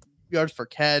per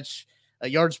catch,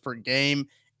 yards per game.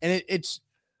 And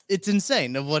it's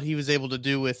insane of what he was able to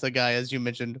do with a guy, as you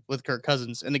mentioned, with Kirk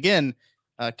Cousins. And again,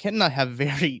 Kent and I have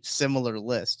very similar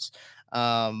lists.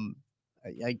 We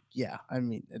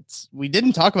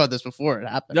didn't talk about this before it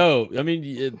happened. No, I mean,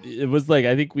 it was like,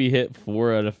 I think we hit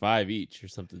 4 out of 5 each or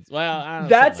something. Well, I don't know,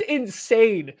 that's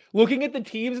insane. Looking at the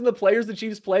teams and the players the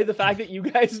Chiefs play, the fact that you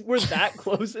guys were that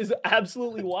close is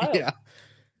absolutely wild. Yeah.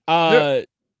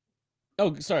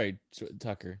 Oh, sorry,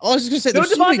 Tucker. I was just gonna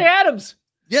say, no Devontae Adams.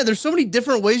 Yeah, there's so many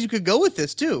different ways you could go with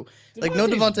this too. Like no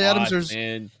Devontae Adams. There's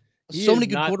so many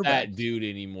good quarterbacks. That dude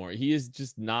anymore. He is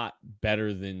just not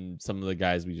better than some of the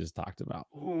guys we just talked about.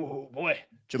 Oh boy,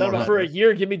 for a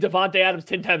year, give me Devontae Adams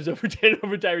 10 times over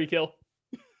Tyreek Hill.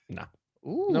 No,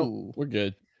 ooh, no, we're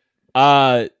good.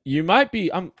 You might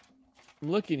be. I'm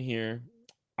looking here.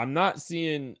 I'm not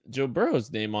seeing Joe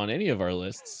Burrow's name on any of our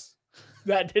lists.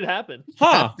 That did happen.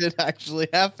 Huh? That did actually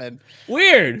happen.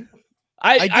 Weird.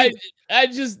 I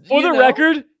just for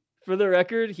the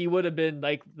record, he would have been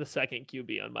like the second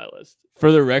QB on my list.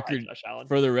 For the record,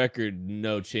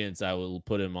 no chance I will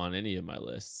put him on any of my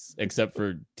lists except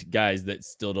for guys that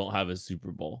still don't have a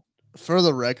Super Bowl. For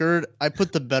the record, I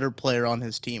put the better player on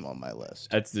his team on my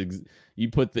list. You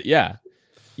put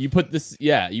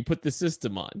the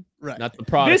system on, right? Not the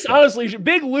product. This honestly,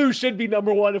 Big Lou should be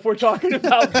number 1 if we're talking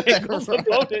about Bengals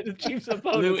opponent, the Chiefs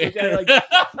opponent. Okay? Like,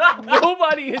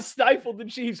 nobody has stifled the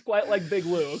Chiefs quite like Big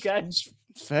Lou. Okay,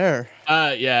 fair.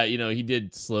 Yeah, he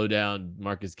did slow down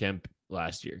Marcus Kemp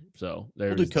last year, so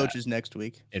we'll do coaches next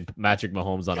week. And Patrick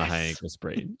Mahomes on a high ankle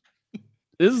sprain.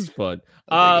 This is fun.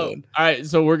 All right,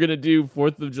 so we're gonna do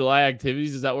 4th of July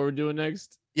activities. Is that what we're doing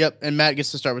next? Yep, and Matt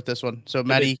gets to start with this one. So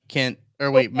Maddie, Kent,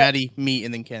 Maddie, me,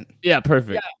 and then Kent. Yeah,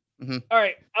 perfect. Yeah. Mm-hmm. All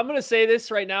right, I'm gonna say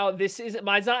this right now.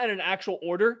 Mine's not in an actual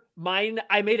order.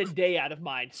 I made a day out of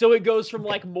mine, so it goes from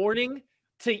like morning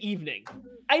to evening.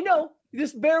 I know.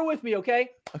 Just bear with me, okay?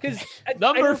 Because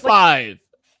number 5,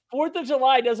 4th of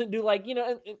July doesn't do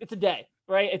it's a day,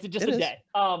 right? It's just a day.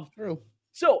 True.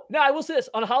 So now I will say this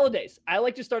on holidays. I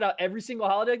like to start out every single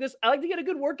holiday like this. I like to get a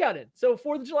good workout in. So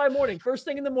 4th of July morning, first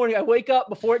thing in the morning, I wake up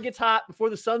before it gets hot, before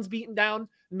the sun's beating down in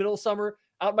the middle of summer,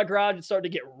 out in my garage. It's starting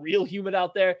to get real humid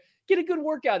out there. Get a good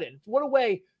workout in. What a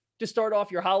way to start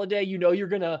off your holiday. You're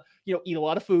going to, eat a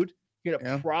lot of food. You're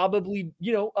going to probably,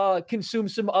 consume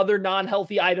some other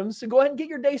non-healthy items and go ahead and get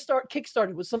your day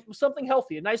kick-started with something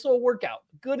healthy, a nice little workout,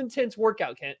 good intense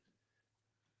workout, Kent.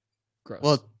 Gross.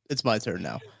 Well, It's my turn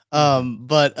now.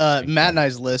 But Matt and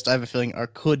I's list, I have a feeling,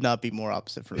 could not be more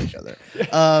opposite from each other.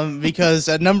 Because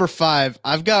at number 5,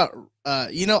 I've got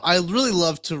I really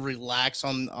love to relax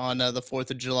on the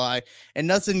 4th of July, and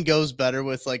nothing goes better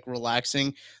with like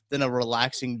relaxing than a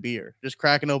relaxing beer. Just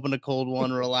cracking open a cold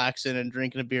one, relaxing and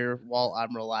drinking a beer while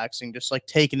I'm relaxing, just like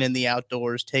taking in the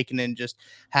outdoors, taking in just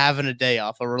having a day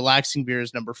off. A relaxing beer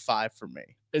is number 5 for me.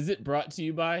 Is it brought to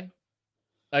you by?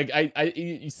 Like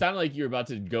you sound like you're about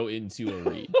to go into a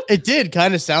read. It did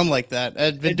kind of sound like that.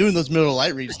 I've been doing those Miller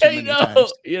Lite reads too many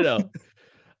times.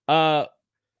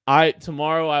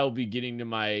 Tomorrow I will be getting to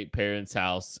my parents'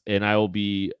 house and I will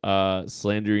be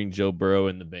slandering Joe Burrow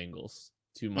and the Bengals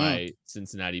to my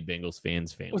Cincinnati Bengals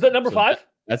fans family. Was that number 5?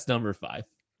 That's number 5.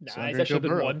 Nice. That should have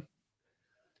been 1.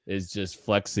 Is just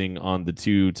flexing on the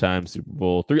 2-time Super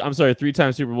Bowl.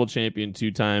 3-time Super Bowl champion,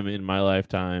 2-time in my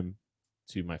lifetime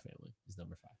to my family. Is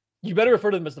number 5. You better refer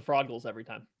to them as the Fraud Goals every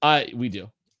time. We do.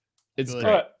 It's Good.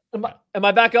 great. All right. Am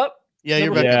I back up? Yeah,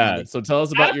 you're back. Yeah. So tell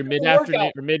us about your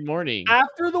mid-afternoon or mid-morning.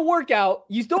 After the workout,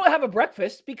 you don't have a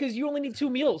breakfast because you only need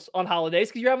 2 meals on holidays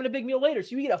because you're having a big meal later.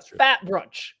 So you eat a fat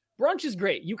brunch. Brunch is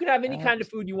great. You can have any kind of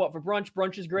food you want for brunch.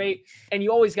 Brunch is great. And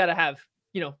you always got to have,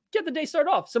 get the day started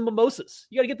off. Some mimosas.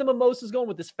 You got to get the mimosas going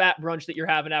with this fat brunch that you're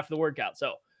having after the workout.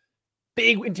 So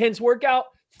big, intense workout,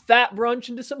 fat brunch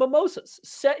into some mimosas.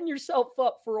 Setting yourself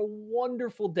up for a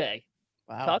wonderful day.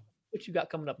 Wow. Talk what you got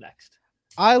coming up next.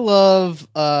 I love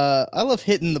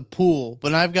hitting the pool,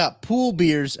 but I've got pool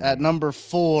beers at number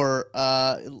 4.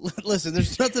 Listen,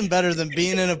 there's nothing better than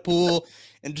being in a pool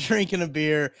and drinking a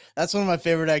beer. That's one of my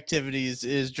favorite activities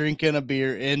is drinking a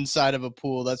beer inside of a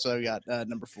pool. That's what I got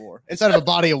number 4. Inside of a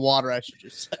body of water, I should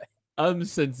just say. I'm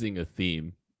sensing a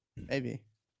theme. Maybe.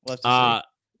 We'll have to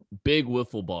see. Big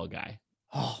wiffle ball guy.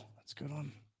 Oh, that's a good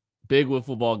one. Big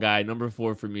wiffle ball guy. Number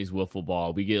 4 for me is wiffle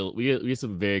ball. We get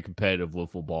some very competitive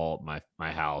wiffle ball at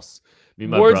my house. Me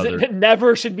and my Words brother. that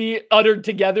never should be uttered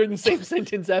together in the same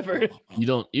sentence ever. You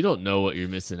don't know what you're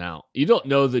missing out. You don't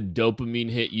know the dopamine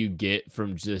hit you get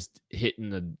from just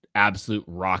hitting an absolute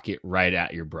rocket right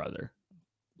at your brother.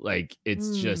 Like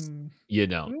it's just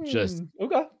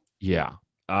Okay. Yeah.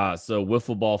 So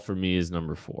wiffle ball for me is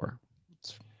number 4.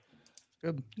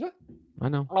 Good. I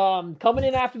know. Coming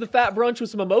in after the fat brunch with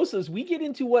some mimosas, we get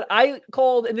into what I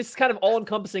called, and this is kind of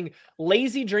all-encompassing,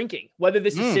 lazy drinking. Whether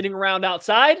this is sitting around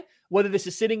outside, whether this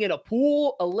is sitting in a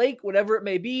pool, a lake, whatever it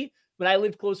may be. When I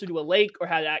lived closer to a lake or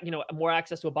had more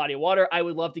access to a body of water, I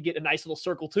would love to get a nice little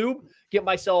circle tube, get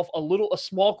myself a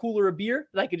small cooler of beer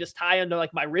that I could just tie under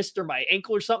like my wrist or my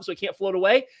ankle or something so it can't float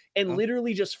away, and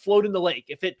literally just float in the lake.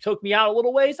 If it took me out a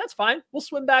little ways, that's fine. We'll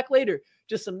swim back later.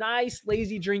 Just some nice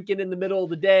lazy drinking in the middle of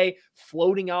the day,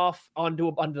 floating off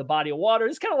onto the body of water.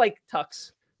 It's kind of like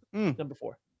Tux. Number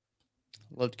 4.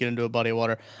 Love to get into a body of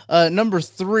water. Number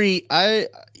 3,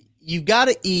 you got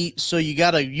to eat, so you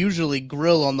got to usually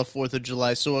grill on the 4th of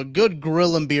July. So a good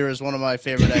grill and beer is one of my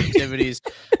favorite activities.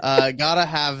 Got to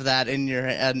have that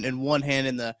in one hand,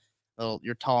 in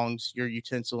your tongs, your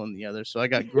utensil in the other. So I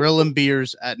got grill and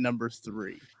beers at number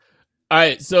 3. All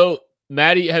right, so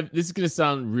Maddie, this is gonna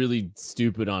sound really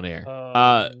stupid on air.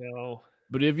 No.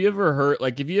 But have you ever heard,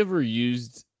 have you ever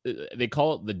used? They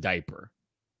call it the diaper,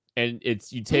 and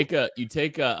it's you take a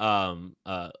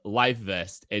life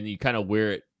vest and you kind of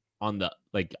wear it on the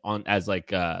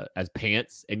as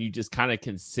pants, and you just kind of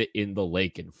can sit in the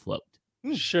lake and float.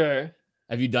 Sure.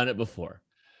 Have you done it before?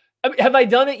 Have I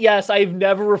done it? Yes. I've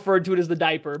never referred to it as the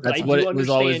diaper, but That's I what do it was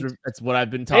understand. always. That's what I've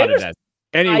been taught it as.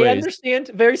 Anyways, I understand.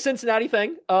 Very Cincinnati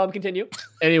thing. Continue.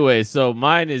 Anyway, so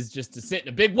mine is just to sit in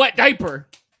a big wet diaper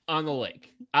on the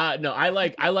lake. No, I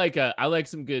like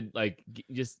some good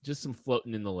just some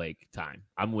floating in the lake time.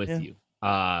 I'm with you.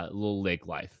 Little lake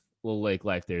life.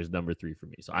 There is number 3 for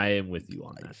me. So I am with you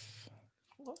on that.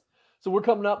 So we're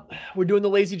coming up. We're doing the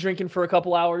lazy drinking for a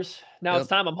couple hours. Now it's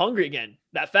time. I'm hungry again.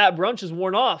 That fat brunch is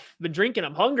worn off. Been drinking.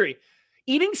 I'm hungry.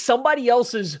 Eating somebody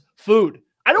else's food.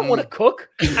 I don't want to cook.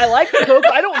 I like to cook.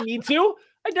 I don't need to.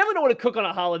 I never want to cook on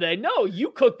a holiday. No, you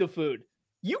cook the food.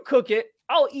 You cook it.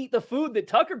 I'll eat the food that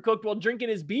Tucker cooked while drinking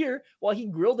his beer while he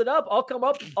grilled it up. I'll come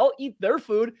up. I'll eat their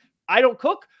food. I don't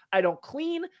cook. I don't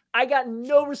clean. I got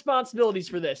no responsibilities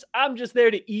for this. I'm just there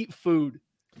to eat food.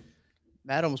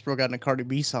 Matt almost broke out in a Cardi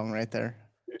B song right there.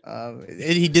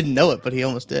 He didn't know it, but he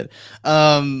almost did.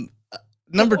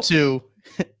 Number 2,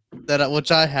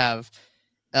 which I have.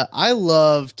 I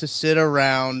love to sit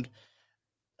around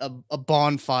a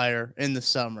bonfire in the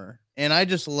summer, and I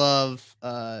just love.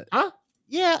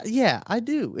 Yeah, I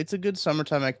do. It's a good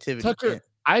summertime activity. Tucker,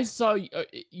 I saw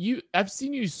you. I've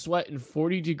seen you sweat in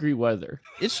 40-degree weather.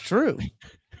 It's true.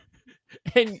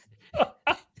 And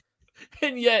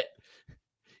and yet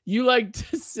you like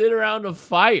to sit around a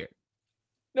fire.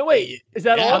 No, wait. Is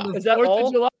that Yeah. all? Is that 4th of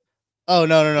all? July? Oh,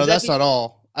 no. Is that That's the- not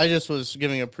all. I just was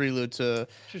giving a prelude to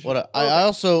what I Okay.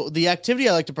 also, the activity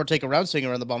I like to partake around sitting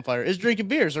around the bonfire is drinking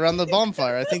beers around the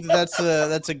bonfire. I think that's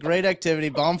a great activity.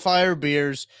 Bonfire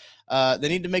beers. They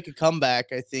need to make a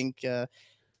comeback. I think they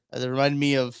remind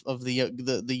me of the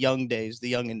young days,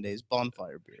 the youngin' days,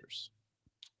 bonfire beers.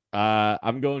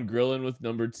 I'm going grilling with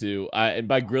number 2. And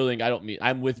by grilling, I don't mean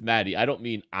I'm with Maddie. I don't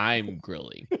mean I'm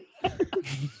grilling.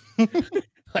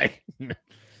 Like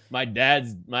my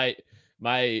dad's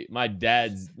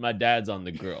on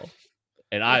the grill,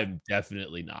 and I'm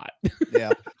definitely not.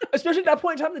 Yeah. Especially at that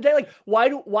point in time of the day, like why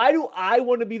do I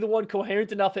want to be the one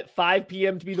coherent enough at 5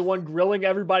 p.m. to be the one grilling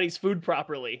everybody's food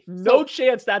properly? No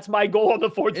chance that's my goal on the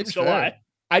 4th of July. Fair.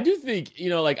 I do think,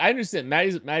 like I understand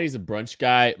Maddie's a brunch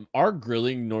guy. Our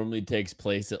grilling normally takes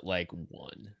place at like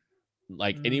 1.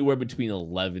 Like anywhere between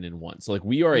 11 and 1. So like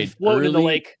we are Floating in the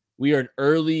lake. We are an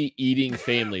early eating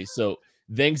family. So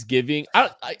Thanksgiving,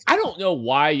 I don't know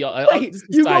why y'all. Wait,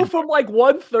 you go from like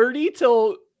 1:30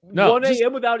 till 1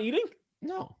 a.m. without eating?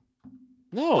 No,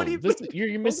 What do you mean?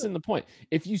 you're missing the point.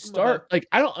 If you start like,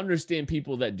 I don't understand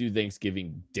people that do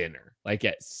Thanksgiving dinner like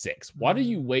at 6. Why are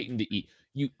you waiting to eat?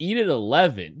 You eat at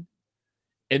 11.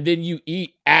 And then you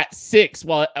eat at 6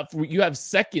 while you have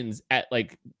seconds at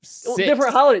like 6.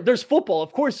 Different holiday. There's football.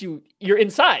 Of course, you're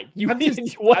inside. What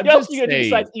else are you gonna do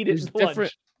besides eat it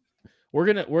lunch?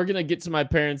 We're gonna get to my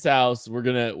parents' house.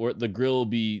 The grill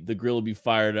will be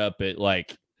fired up at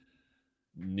like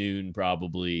noon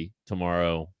probably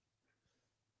tomorrow.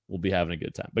 We'll be having a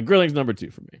good time. But grilling's number 2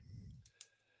 for me.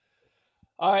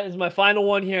 All right, this is my final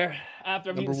one here. After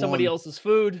I've eaten somebody else's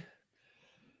food.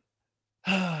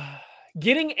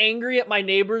 Getting angry at my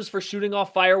neighbors for shooting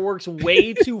off fireworks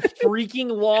way too freaking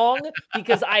long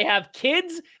because I have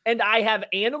kids and I have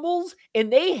animals and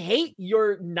they hate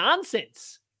your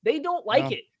nonsense. They don't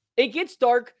like it. It gets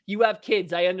dark. You have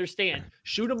kids. I understand.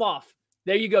 Shoot them off.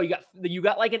 There you go. You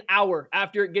got like an hour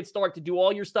after it gets dark to do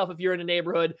all your stuff if you're in a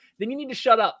neighborhood. Then you need to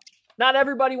shut up. Not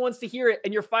everybody wants to hear it,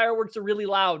 and your fireworks are really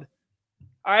loud.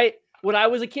 All right? When I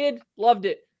was a kid, loved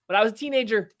it. When I was a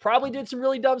teenager, probably did some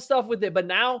really dumb stuff with it. But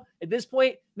now, at this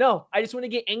point, no. I just want to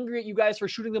get angry at you guys for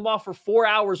shooting them off for 4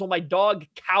 hours while my dog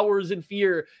cowers in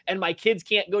fear and my kids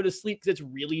can't go to sleep because it's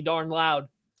really darn loud.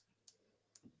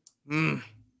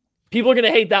 People are going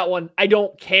to hate that one. I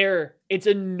don't care. It's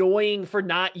annoying for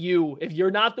not you. If you're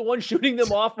not the one shooting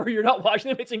them off or you're not watching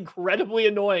them, it's incredibly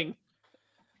annoying.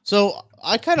 So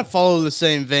I kind of follow the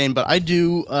same vein, but I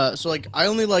do. So like I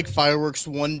only like fireworks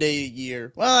 1 day a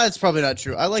year. Well, that's probably not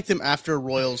true. I like them after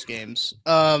Royals games.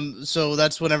 So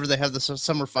that's whenever they have the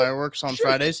summer fireworks on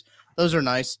Fridays. Those are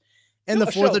nice. And the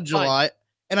 4th of July. Fine.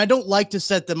 And I don't like to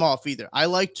set them off either. I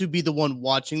like to be the one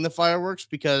watching the fireworks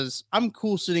because I'm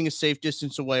cool sitting a safe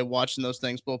distance away watching those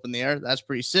things blow up in the air. That's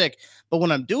pretty sick. But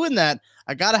when I'm doing that,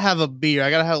 I gotta have a beer. I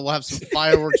gotta have some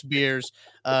fireworks beers.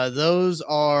 Those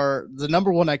are the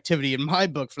number one activity in my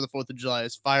book for the 4th of July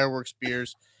is fireworks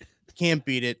beers. Can't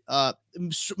beat it.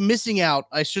 Missing out,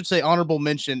 I should say, honorable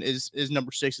mention is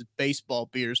number 6 is baseball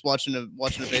beers. Watching a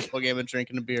baseball game and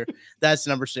drinking a beer. That's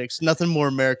number 6. Nothing more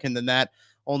American than that.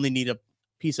 Only need a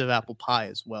piece of apple pie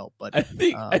as well. But I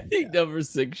think number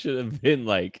 6 should have been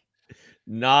like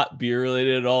not beer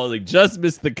related at all. Like just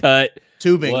missed the cut.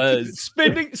 Tubing was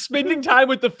spending time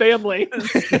with the family.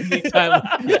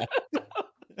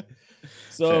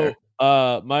 So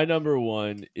my number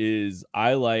 1 is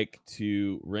I like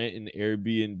to rent an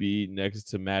Airbnb next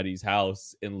to Maddie's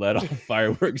house and let off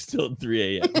fireworks till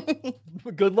 3 a.m.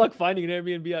 Good luck finding an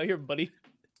Airbnb out here, buddy.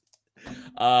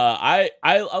 I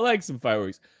like some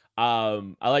fireworks. I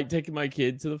like taking my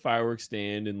kid to the fireworks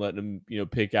stand and letting him,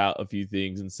 pick out a few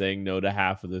things and saying no to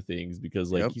half of the things because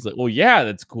he's like, well, yeah,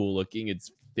 that's cool looking.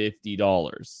 It's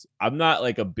 $50. I'm not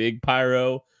like a big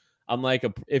pyro. I'm like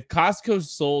if Costco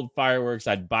sold fireworks,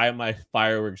 I'd buy my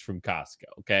fireworks from Costco.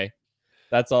 Okay.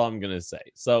 That's all I'm going to say.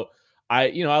 So I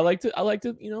like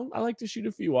to shoot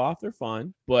a few off. They're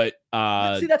fun, but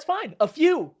see, that's fine. A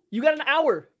few. You got an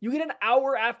hour. You get an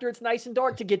hour after it's nice and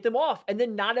dark to get them off, and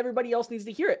then not everybody else needs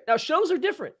to hear it. Now, shows are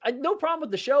different. I no problem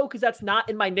with the show because that's not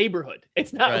in my neighborhood.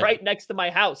 It's not right next to my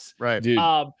house. Right, dude.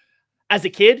 As a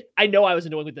kid, I know I was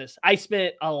annoyed with this. I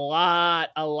spent a lot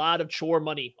of chore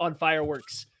money on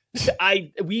fireworks.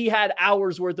 We had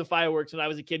hours worth of fireworks when I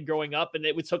was a kid growing up, and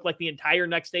it took like the entire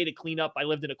next day to clean up. I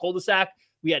lived in a cul-de-sac.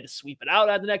 We had to sweep it out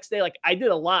the next day. Like I did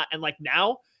a lot. And like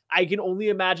now I can only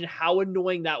imagine how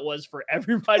annoying that was for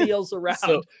everybody else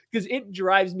around because it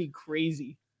drives me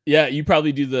crazy. Yeah, you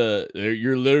probably do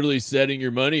you're literally setting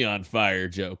your money on fire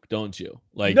joke, don't you?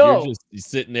 Like No. you're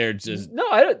sitting there just No,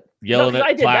 I don't. yelling at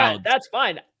I did clouds. that. That's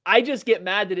fine. I just get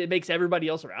mad that it makes everybody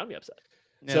else around me upset.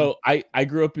 Yeah. So I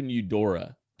grew up in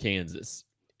Eudora, Kansas.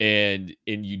 And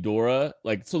in Eudora,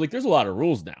 there's a lot of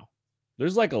rules now.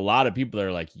 There's like a lot of people that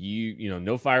are like,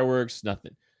 no fireworks,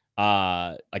 nothing.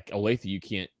 Like Olathe, you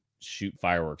can't shoot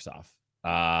fireworks off.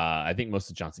 I think most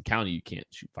of Johnson County, you can't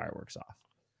shoot fireworks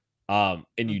off.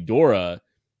 In Eudora,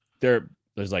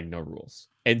 there's like no rules.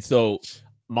 And so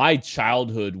my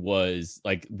childhood was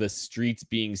like the streets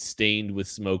being stained with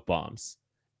smoke bombs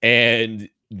and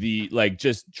the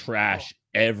just trash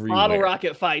everywhere. Bottle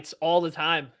rocket fights all the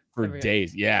time. For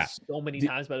days, yeah. So many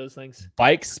times by those things.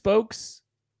 Bike spokes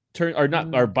or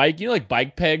bike, like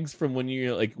bike pegs from when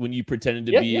you pretended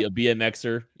to be a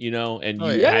BMXer,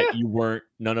 and you weren't,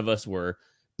 none of us were,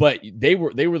 but they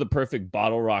were the perfect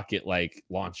bottle rocket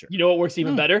launcher. You know what works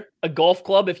even better? A golf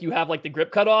club if you have the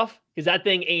grip cut off, because that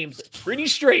thing aims pretty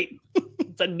straight.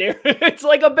 It's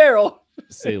like a barrel.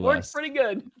 Say it less. Works pretty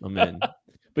good. I'm in.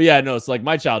 But yeah, no, it's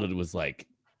my childhood was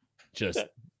just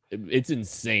it's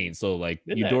insane. So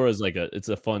Eudora is it's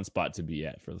a fun spot to be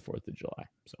at for the 4th of July.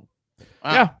 So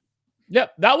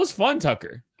yep, that was fun,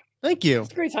 Tucker. Thank you.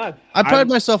 It's a great time. I pride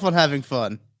myself on having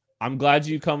fun. I'm glad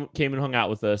you came and hung out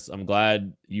with us. I'm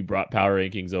glad you brought power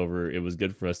rankings over. It was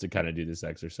good for us to kind of do this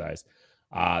exercise.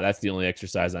 That's the only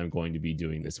exercise I'm going to be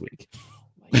doing this week.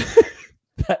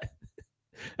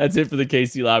 That's it for the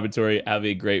KC Laboratory. Have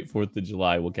a great 4th of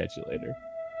July. We'll catch you later.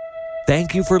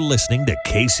 Thank you for listening to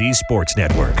KC Sports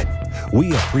Network.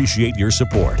 We appreciate your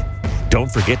support.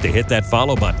 Don't forget to hit that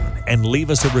follow button and leave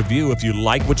us a review if you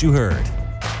like what you heard.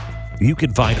 You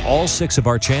can find all 6 of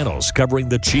our channels covering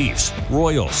the Chiefs,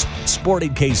 Royals,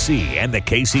 Sporting KC, and the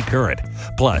KC Current,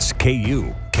 plus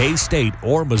KU, K-State,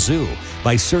 or Mizzou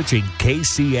by searching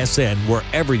KCSN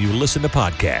wherever you listen to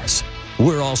podcasts.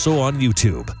 We're also on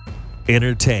YouTube.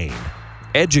 Entertain,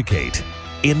 educate,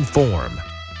 inform.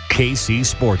 KC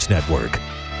Sports Network.